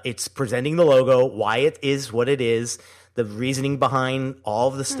it's presenting the logo, why it is what it is, the reasoning behind all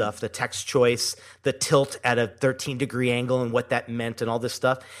of the stuff, the text choice, the tilt at a 13-degree angle and what that meant and all this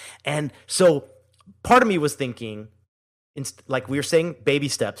stuff. And so part of me was thinking, like we were saying, baby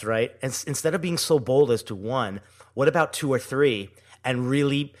steps, right? And instead of being so bold as to 1, what about 2 or 3 and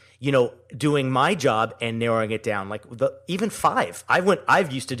really doing my job and narrowing it down, like even 5.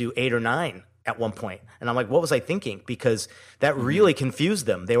 I've used to do 8 or 9 at one point, and I'm like, what was I thinking? Because that really confused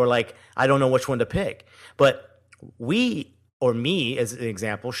them. They were like, I don't know which one to pick. But we, or me as an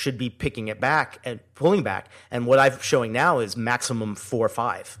example, should be picking it back and pulling back. And what I'm showing now is maximum 4 or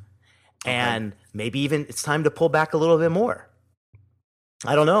 5, and maybe even it's time to pull back a little bit more.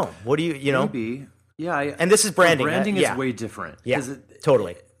 I don't know. What do you know? Maybe. Yeah. And this is branding. Branding is way different. Yeah,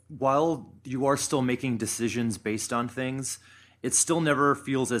 totally. While you are still making decisions based on things, it still never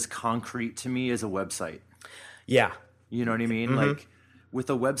feels as concrete to me as a website. Yeah. You know what I mean? Like with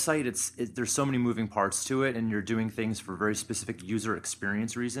a website, there's so many moving parts to it, and you're doing things for very specific user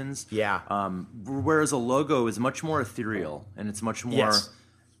experience reasons. Yeah. Whereas a logo is much more ethereal, and it's much more. Yes.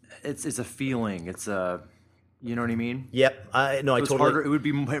 It's a feeling. It's a. You know what I mean? Yep. I totally. Harder, it would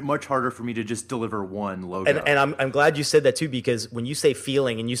be much harder for me to just deliver one logo. And I'm glad you said that too, because when you say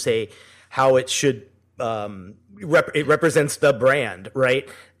feeling and you say how it should it represents the brand, right?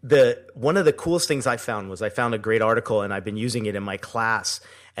 One of the coolest things I found was I found a great article, and I've been using it in my class.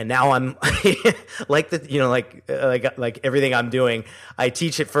 And now I'm like everything I'm doing, I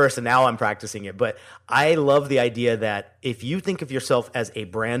teach it first and now I'm practicing it. But I love the idea that if you think of yourself as a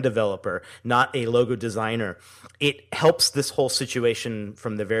brand developer, not a logo designer, it helps this whole situation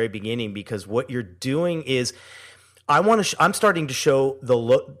from the very beginning, because what you're doing is I'm starting to show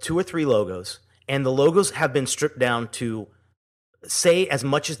 2 or 3 logos, and the logos have been stripped down to say as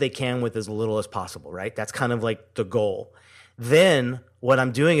much as they can with as little as possible, right? That's kind of like the goal. Then what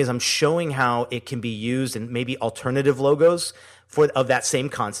I'm doing is I'm showing how it can be used in maybe alternative logos of that same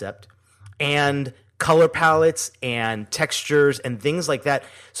concept, and color palettes and textures and things like that.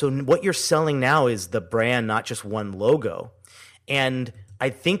 So what you're selling now is the brand, not just one logo. And I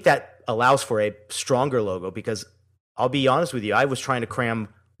think that allows for a stronger logo, because I'll be honest with you, I was trying to cram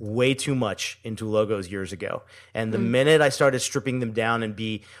way too much into logos years ago. And the minute I started stripping them down and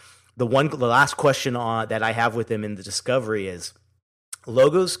the last question that I have with them in the discovery is,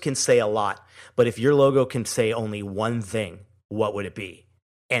 logos can say a lot, but if your logo can say only one thing, what would it be?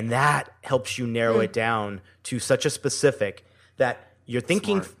 And that helps you narrow it down to such a specific that you're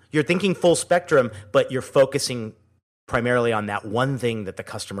thinking full spectrum, but you're focusing primarily on that one thing that the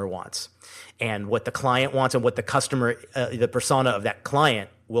customer wants, and what the client wants, and what the customer, the persona of that client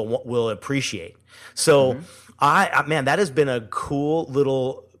will appreciate. So Man, that has been a cool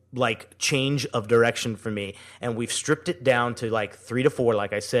little like change of direction for me. And we've stripped it down to like 3 to 4,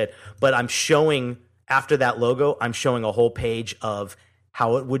 like I said. But I'm showing, after that logo, I'm showing a whole page of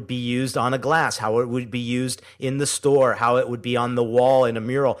how it would be used on a glass, how it would be used in the store, how it would be on the wall in a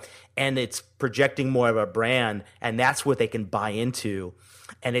mural. And it's projecting more of a brand, and that's what they can buy into.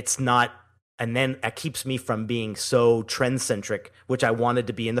 And it's not, and then it keeps me from being so trend-centric, which I wanted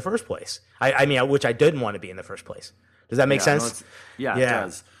to be in the first place. I mean, which I didn't want to be in the first place. Does that make sense? No, it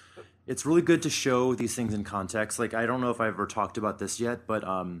does. It's really good to show these things in context. Like, I don't know if I've ever talked about this yet, but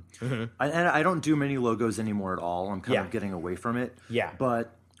I don't do many logos anymore at all. I'm kind of getting away from it. Yeah.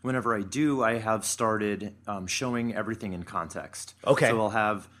 But whenever I do, I have started showing everything in context. Okay. So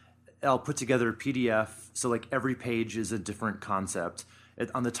I'll put together a PDF. So like every page is a different concept.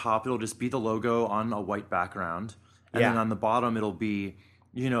 On the top, it'll just be the logo on a white background. And then on the bottom, it'll be,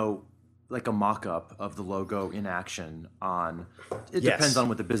 like a mock-up of the logo in action on, it depends on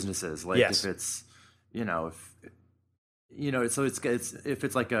what the business is. Like if it's, so if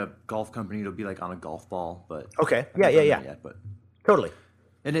it's like a golf company, it'll be like on a golf ball, but. Okay. Yeah. Yet, but totally.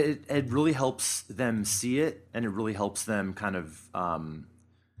 And it really helps them see it, and it really helps them kind of,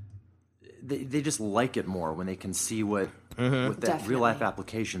 they just like it more when they can see what that real life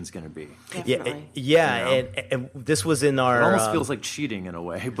application is going to be. Definitely. Yeah. And this was in our. It almost feels like cheating in a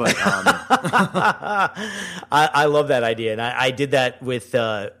way, but I love that idea, and I did that with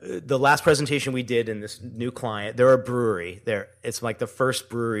the last presentation we did in this new client. They're a brewery. It's like the first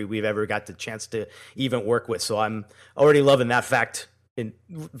brewery we've ever got the chance to even work with. So I'm already loving that fact. In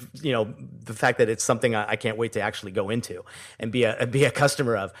the fact that it's something I can't wait to actually go into and be a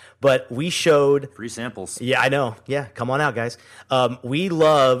customer of. But we showed free samples. Yeah, I know. Yeah, come on out, guys. We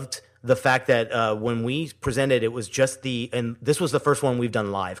loved the fact that when we presented, it was just and this was the first one we've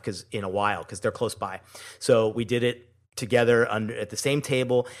done live in a while because they're close by. So we did it together at the same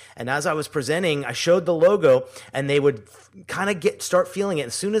table, and as I was presenting, I showed the logo, and they would kind of start feeling it.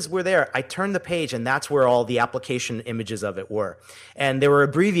 As soon as we're there, I turned the page, and that's where all the application images of it were, and there were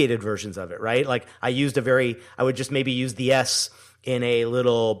abbreviated versions of it, right? Like I would just maybe use the S in a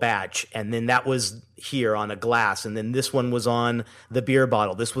little badge, and then that was here on a glass, and then this one was on the beer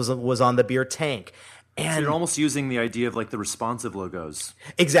bottle, this was on the beer tank. And so you're almost using the idea of like the responsive logos.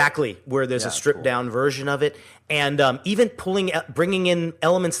 Exactly, where there's a stripped down version of it, and even bringing in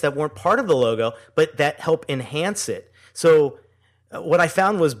elements that weren't part of the logo, but that help enhance it. So what I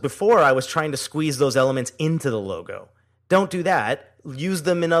found was before I was trying to squeeze those elements into the logo. Don't do that. Use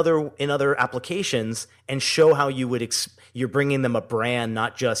them in other applications and show how you would you're bringing them a brand,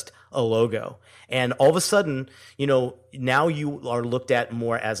 not just a logo. And all of a sudden, now you are looked at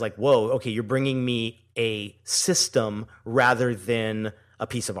more as like, whoa, okay, you're bringing me a system rather than a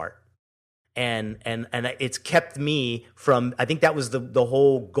piece of art. And it's kept me from, I think that was the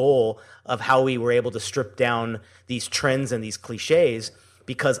whole goal of how we were able to strip down these trends and these cliches,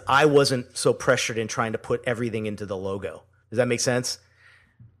 because I wasn't so pressured in trying to put everything into the logo. Does that make sense?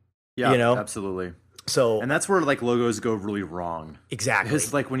 Yeah, absolutely. So, and that's where like logos go really wrong. Exactly.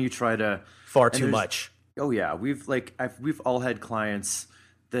 It's like when you try to far too much. Oh yeah, we've all had clients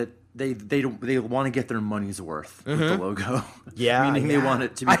that they want to get their money's worth with the logo. Yeah, meaning they want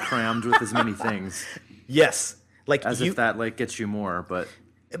it to be crammed with as many things. Yes, like if that like gets you more, but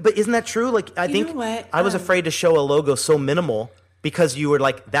isn't that true? Like I think what? I was afraid to show a logo so minimal because you were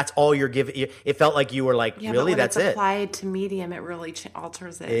like, that's all you're giving. It felt like you were like, yeah, really, but when that's it's it. applied to medium, it really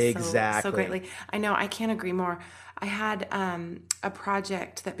alters it Exactly. so greatly. I know, I can't agree more. I had a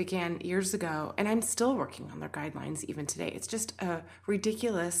project that began years ago, and I'm still working on their guidelines even today. It's just a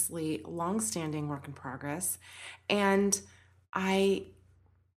ridiculously long-standing work in progress, and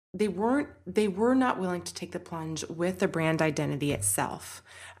they were not willing to take the plunge with the brand identity itself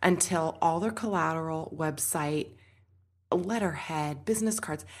until all their collateral, website, letterhead, business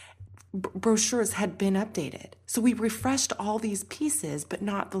cards, brochures had been updated. So we refreshed all these pieces, but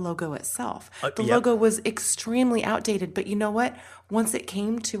not the logo itself. The logo was extremely outdated, but you know what? Once it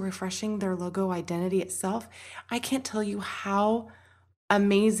came to refreshing their logo identity itself, I can't tell you how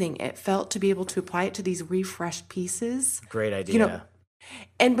amazing it felt to be able to apply it to these refreshed pieces. Great idea.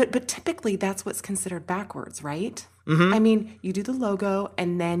 But typically that's what's considered backwards, right? Mm-hmm. I mean, you do the logo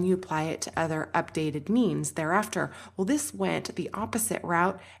and then you apply it to other updated means thereafter. Well, this went the opposite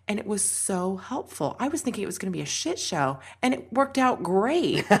route, and it was so helpful. I was thinking it was going to be a shit show, and it worked out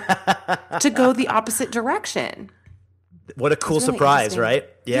great to go the opposite direction. What a cool Really surprise, right?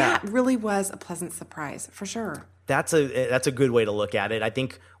 Yeah, it really was a pleasant surprise, for sure. that's a good way to look at it. I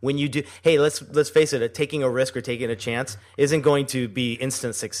think when you do, hey, let's face it, taking a risk or taking a chance isn't going to be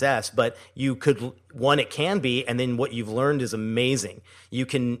instant success, but it can be, and then what you've learned is amazing.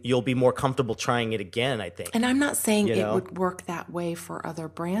 You'll be more comfortable trying it again, I think. And I'm not saying it would work that way for other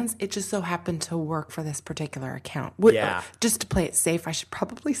brands. It just so happened to work for this particular account. Just to play it safe, I should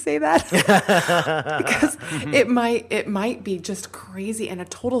probably say that because it might be just crazy and a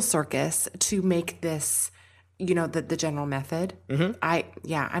total circus to make this, the general method. Mm-hmm.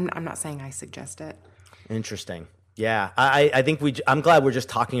 I'm not saying I suggest it. Interesting. Yeah, I think I'm glad we're just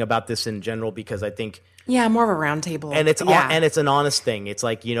talking about this in general because I think more of a round table, and it's an honest thing. It's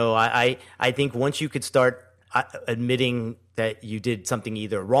like I think once you could start admitting that you did something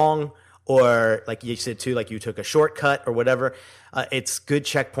either wrong or like you said too, like you took a shortcut or whatever, it's good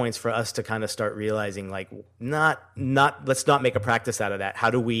checkpoints for us to kind of start realizing like let's not make a practice out of that.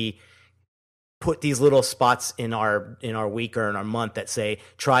 How do we put these little spots in our week or in our month that say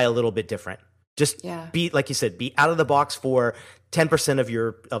try a little bit different? Just be, like you said, be out of the box for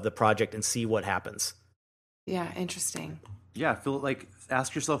 10% of the project and see what happens. Yeah, interesting. Yeah, feel like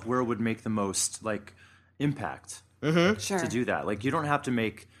ask yourself where it would make the most like impact Sure. to do that. Like you don't have to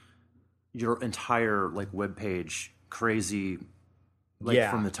make your entire like web page crazy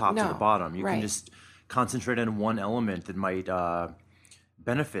from the top to the bottom. You can just concentrate on one element that might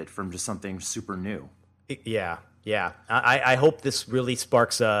benefit from just something super new. Yeah. I hope this really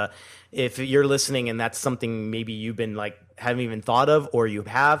sparks if you're listening and that's something maybe you've been like haven't even thought of or you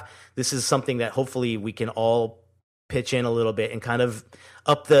have, this is something that hopefully we can all pitch in a little bit and kind of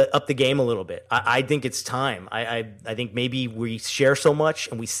up the game a little bit. I think it's time. I think maybe we share so much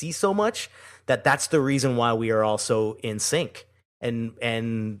and we see so much that's the reason why we are all so in sync.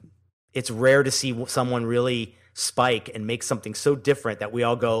 And it's rare to see someone really spike and make something so different that we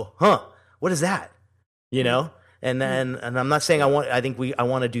all go, huh, what is that? And then, and I'm not saying I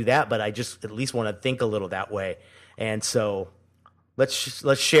want to do that, but I just at least want to think a little that way. And so let's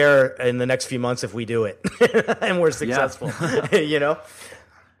share in the next few months if we do it and we're successful. I'd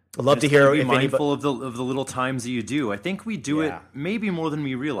love to hear. Be mindful of the little times that you do. I think we do it maybe more than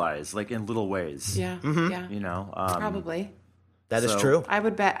we realize, like in little ways. Yeah, yeah. Probably. That is true. I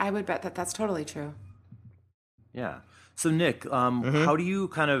would bet that that's totally true. Yeah. So Nick, how do you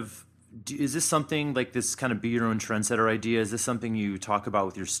kind of? Is this something like this kind of be your own trendsetter idea? Is this something you talk about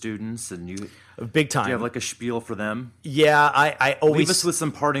with your students and you big time? Do you have like a spiel for them? Yeah, I always leave us with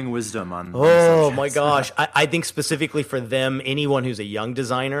some parting wisdom on. Oh my gosh, I think specifically for them, anyone who's a young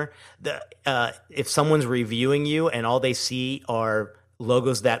designer, if someone's reviewing you and all they see are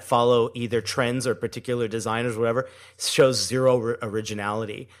logos that follow either trends or particular designers, or whatever, shows zero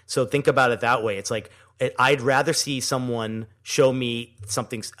originality. So think about it that way. It's like I'd rather see someone show me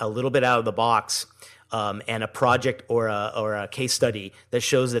something a little bit out of the box, and a project or a case study that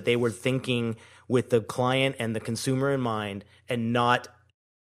shows that they were thinking with the client and the consumer in mind, and not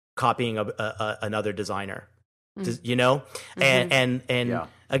copying another designer. And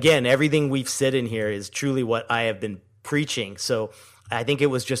again, everything we've said in here is truly what I have been preaching. So I think it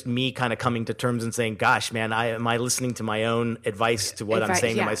was just me kind of coming to terms and saying, gosh, man, am I listening to my own advice to what I'm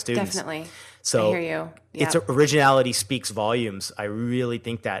saying to my students? Definitely. So I hear you. It's originality speaks volumes. I really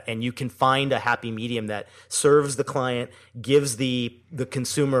think that. And you can find a happy medium that serves the client, gives the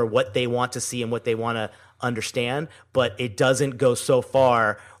consumer what they want to see and what they want to understand, but it doesn't go so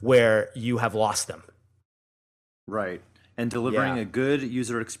far where you have lost them. Right. And delivering a good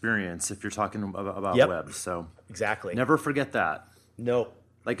user experience if you're talking about web. So exactly. Never forget that. Nope.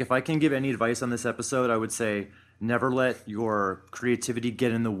 Like if I can give any advice on this episode, I would say never let your creativity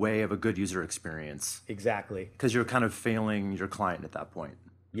get in the way of a good user experience. Exactly. Because you're kind of failing your client at that point.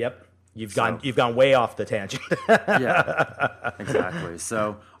 Yep. You've gone way off the tangent. Yeah. Exactly.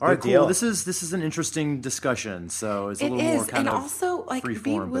 So all right, cool. This is an interesting discussion. So it's a little more kind of also like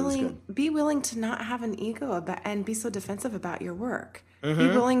free-form, be willing to not have an ego about and be so defensive about your work. Mm-hmm. Be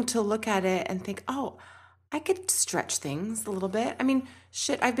willing to look at it and think, oh, I could stretch things a little bit. I mean,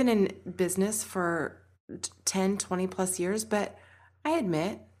 I've been in business for 10, 20 plus years, but I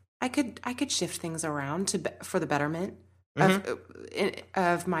admit I could shift things around for the betterment of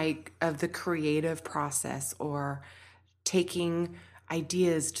the creative process or taking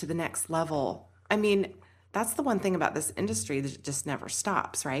ideas to the next level. I mean, that's the one thing about this industry that just never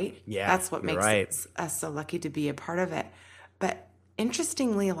stops, right? Yeah, that's what makes us so lucky to be a part of it. But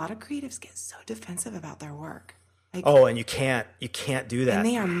interestingly, a lot of creatives get so defensive about their work. Like, and you can't do that. And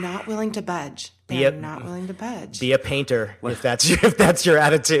they are not willing to budge. Be a painter if that's your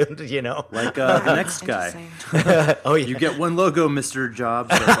attitude, Like the next guy. Oh, yeah. You get one logo, Mr. Jobs.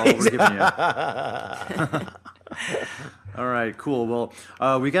 That's all we're giving you. All right, cool. Well,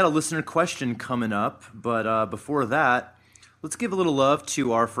 we got a listener question coming up, but before that, let's give a little love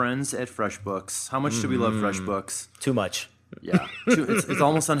to our friends at FreshBooks. How much do we love FreshBooks? Too much. Yeah, it's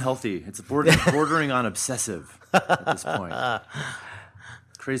almost unhealthy. It's bordering on obsessive at this point.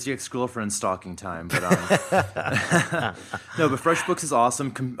 Crazy ex-girlfriend stalking time, but no. But FreshBooks is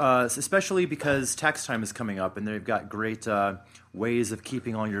awesome, especially because tax time is coming up, and they've got great ways of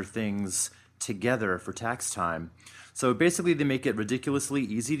keeping all your things together for tax time. So basically, they make it ridiculously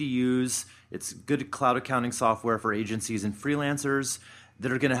easy to use. It's good cloud accounting software for agencies and freelancers that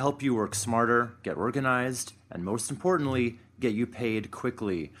are going to help you work smarter, get organized, and most importantly, get you paid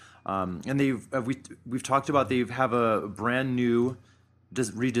quickly. And we've talked about they have a brand new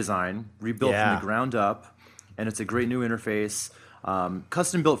redesign, rebuilt from the ground up, and it's a great new interface,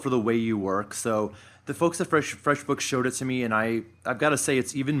 custom built for the way you work. So the folks at FreshBooks showed it to me, and I've got to say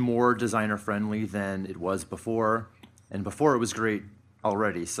it's even more designer friendly than it was before, and before it was great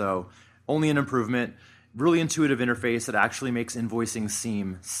already. So only an improvement. Really intuitive interface that actually makes invoicing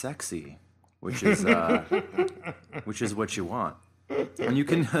seem sexy, which is what you want. And you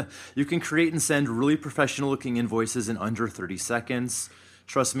can create and send really professional looking invoices in under 30 seconds.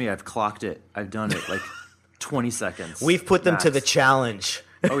 Trust me, I've clocked it. I've done it like 20 seconds. We've put them to the challenge.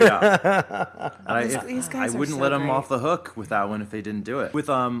 Oh yeah. These guys I wouldn't so let them great. off the hook with that one if they didn't do it. With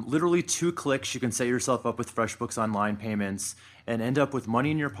literally 2 clicks, you can set yourself up with FreshBooks Online payments and end up with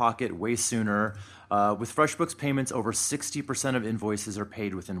money in your pocket way sooner. With FreshBooks payments, over 60% of invoices are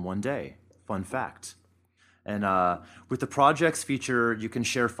paid within 1 day. Fun fact. And with the projects feature, you can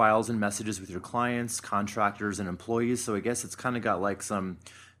share files and messages with your clients, contractors, and employees. So I guess it's kind of got like some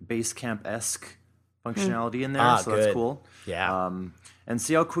Basecamp-esque functionality in there. So good. that's cool. Yeah. And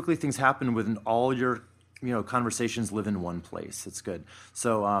see how quickly things happen when all your conversations live in one place. It's good.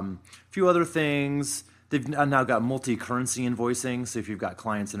 So a few other things. They've now got multi-currency invoicing. So if you've got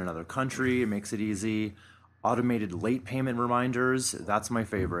clients in another country, it makes it easy. Automated late payment reminders. That's my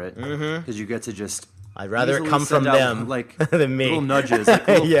favorite because you get to just I'd rather it easily come from send out, them like than me. little nudges, like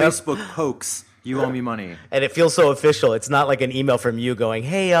little Yep. Facebook pokes. You owe me money. And it feels so official. It's not like an email from you going,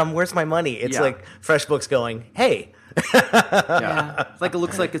 "Hey, where's my money?" It's like FreshBooks going, "Hey." Yeah, like it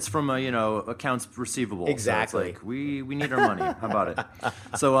looks like it's from accounts receivable. Exactly. So it's like we need our money. How about it?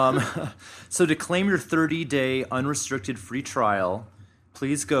 So so to claim your 30-day unrestricted free trial,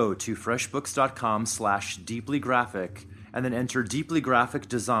 please go to freshbooks.com/deeplygraphic and then enter Deeply Graphic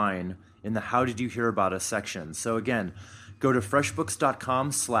Design in the How Did You Hear About Us section. So again, go to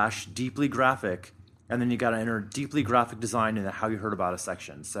freshbooks.com/deeplygraphic and then you got to enter Deeply Graphic Design in the How You Heard About Us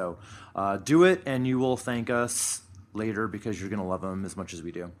section. So do it and you will thank us later because you're going to love them as much as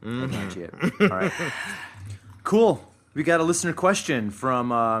we do. I guarantee it. All right. Cool. We got a listener question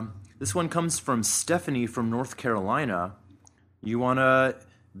from, this one comes from Stephanie from North Carolina. You want to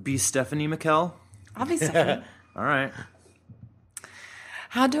be Stephanie McKell? I'll be Stephanie. All right.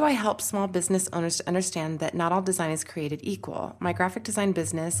 How do I help small business owners to understand that not all design is created equal? My graphic design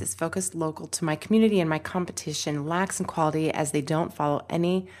business is focused local to my community, and my competition lacks in quality as they don't follow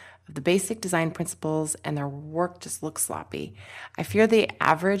any of the basic design principles and their work just looks sloppy. I fear the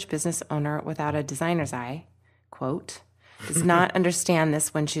average business owner without a designer's eye, quote, does not understand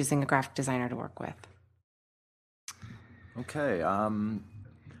this when choosing a graphic designer to work with. Okay.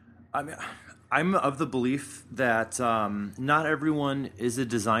 I'm of the belief that not everyone is a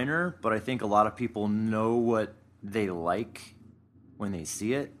designer, but I think a lot of people know what they like when they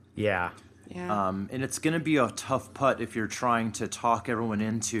see it. Yeah. Yeah. And it's going to be a tough putt if you're trying to talk everyone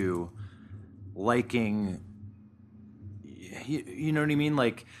into liking, you know what I mean?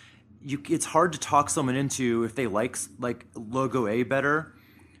 Like, it's hard to talk someone into if they like logo A better,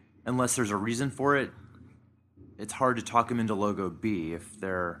 unless there's a reason for it. It's hard to talk them into logo B if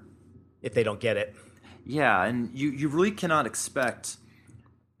they don't get it. Yeah, and you really cannot expect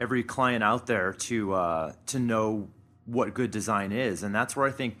every client out there to know what good design is, and that's where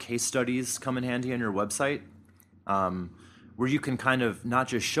I think case studies come in handy on your website, where you can kind of not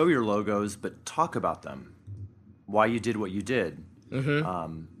just show your logos but talk about them, why you did what you did,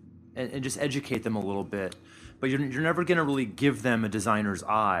 and just educate them a little bit. But you're never going to really give them a designer's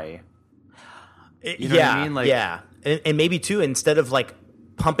eye. You know what I mean? Like, yeah, and maybe too, instead of like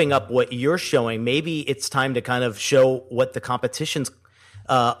pumping up what you're showing, maybe it's time to kind of show what the competition's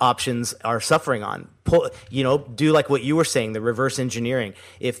options are suffering on. Do like what you were saying, the reverse engineering.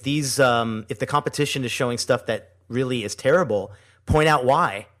 If the competition is showing stuff that really is terrible, point out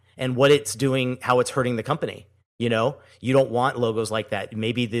why and what it's doing, how it's hurting the company. You don't want logos like that.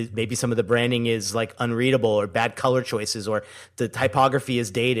 Maybe some of the branding is like unreadable or bad color choices or the typography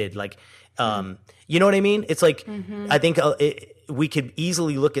is dated. Like, You know what I mean? It's like, I think we could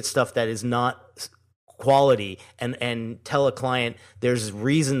easily look at stuff that is not quality and tell a client there's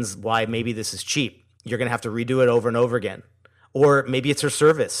reasons why maybe this is cheap. You're going to have to redo it over and over again. Or maybe it's her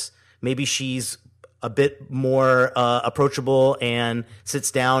service. Maybe she's a bit more approachable and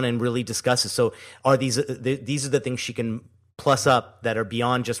sits down and really discusses. So these are the things she can plus up that are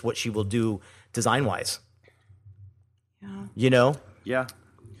beyond just what she will do design-wise. Yeah. You know? Yeah.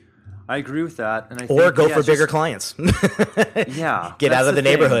 I agree with that. And or go for bigger clients. Yeah. Get out of the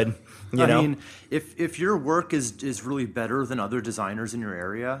neighborhood. You know? I mean, if your work is really better than other designers in your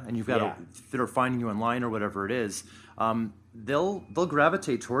area, and you've got that are finding you online or whatever it is, they'll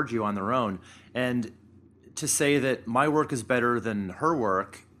gravitate towards you on their own. And to say that my work is better than her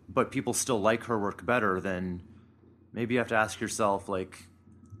work, but people still like her work better, then maybe you have to ask yourself, like,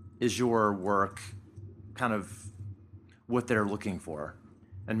 is your work kind of what they're looking for?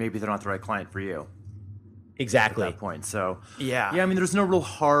 And maybe they're not the right client for you. Exactly. At that point. So yeah. I mean, there's no real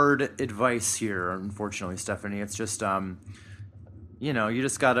hard advice here, unfortunately, Stephanie. It's just, you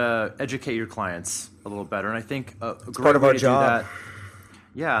just gotta educate your clients a little better. And I think a great way to do that.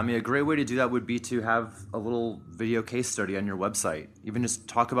 Yeah, I mean, a great way to do that would be to have a little video case study on your website. Even just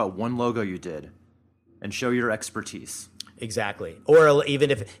talk about one logo you did and show your expertise. Exactly. Or even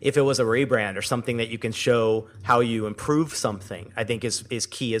if it was a rebrand or something that you can show how you improve something, I think is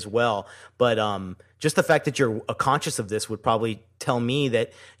key as well. But just the fact that you're conscious of this would probably tell me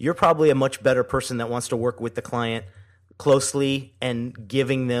that you're probably a much better person that wants to work with the client closely and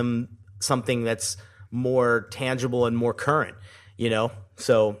giving them something that's more tangible and more current,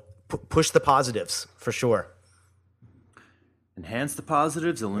 So push the positives for sure. Enhance the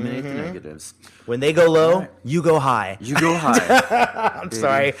positives, eliminate the negatives. When they go low, you go high. You go high. I'm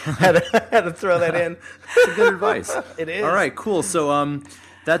sorry. had to throw that in. That's good advice. It is. All right, cool. So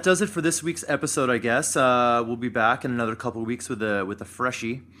that does it for this week's episode, I guess. We'll be back in another couple of weeks with a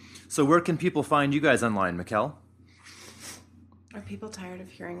freshie. So where can people find you guys online, Mikkel? Are people tired of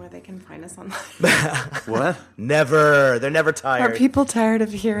hearing where they can find us online? What? Never. They're never tired. Are people tired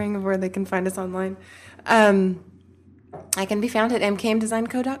of hearing where they can find us online? I can be found at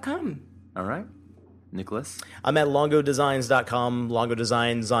mkmdesignco.com. All right. Nicholas? I'm at longodesigns.com, Longo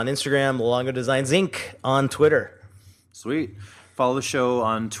Designs on Instagram, Longo Designs Inc. on Twitter. Sweet. Follow the show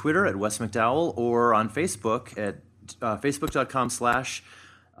on Twitter at Wes McDowell or on Facebook at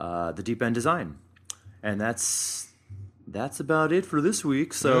facebook.com/The Deep End Design. And that's about it for this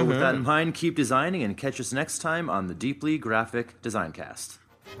week. So with that in mind, keep designing and catch us next time on the Deeply Graphic Design Cast.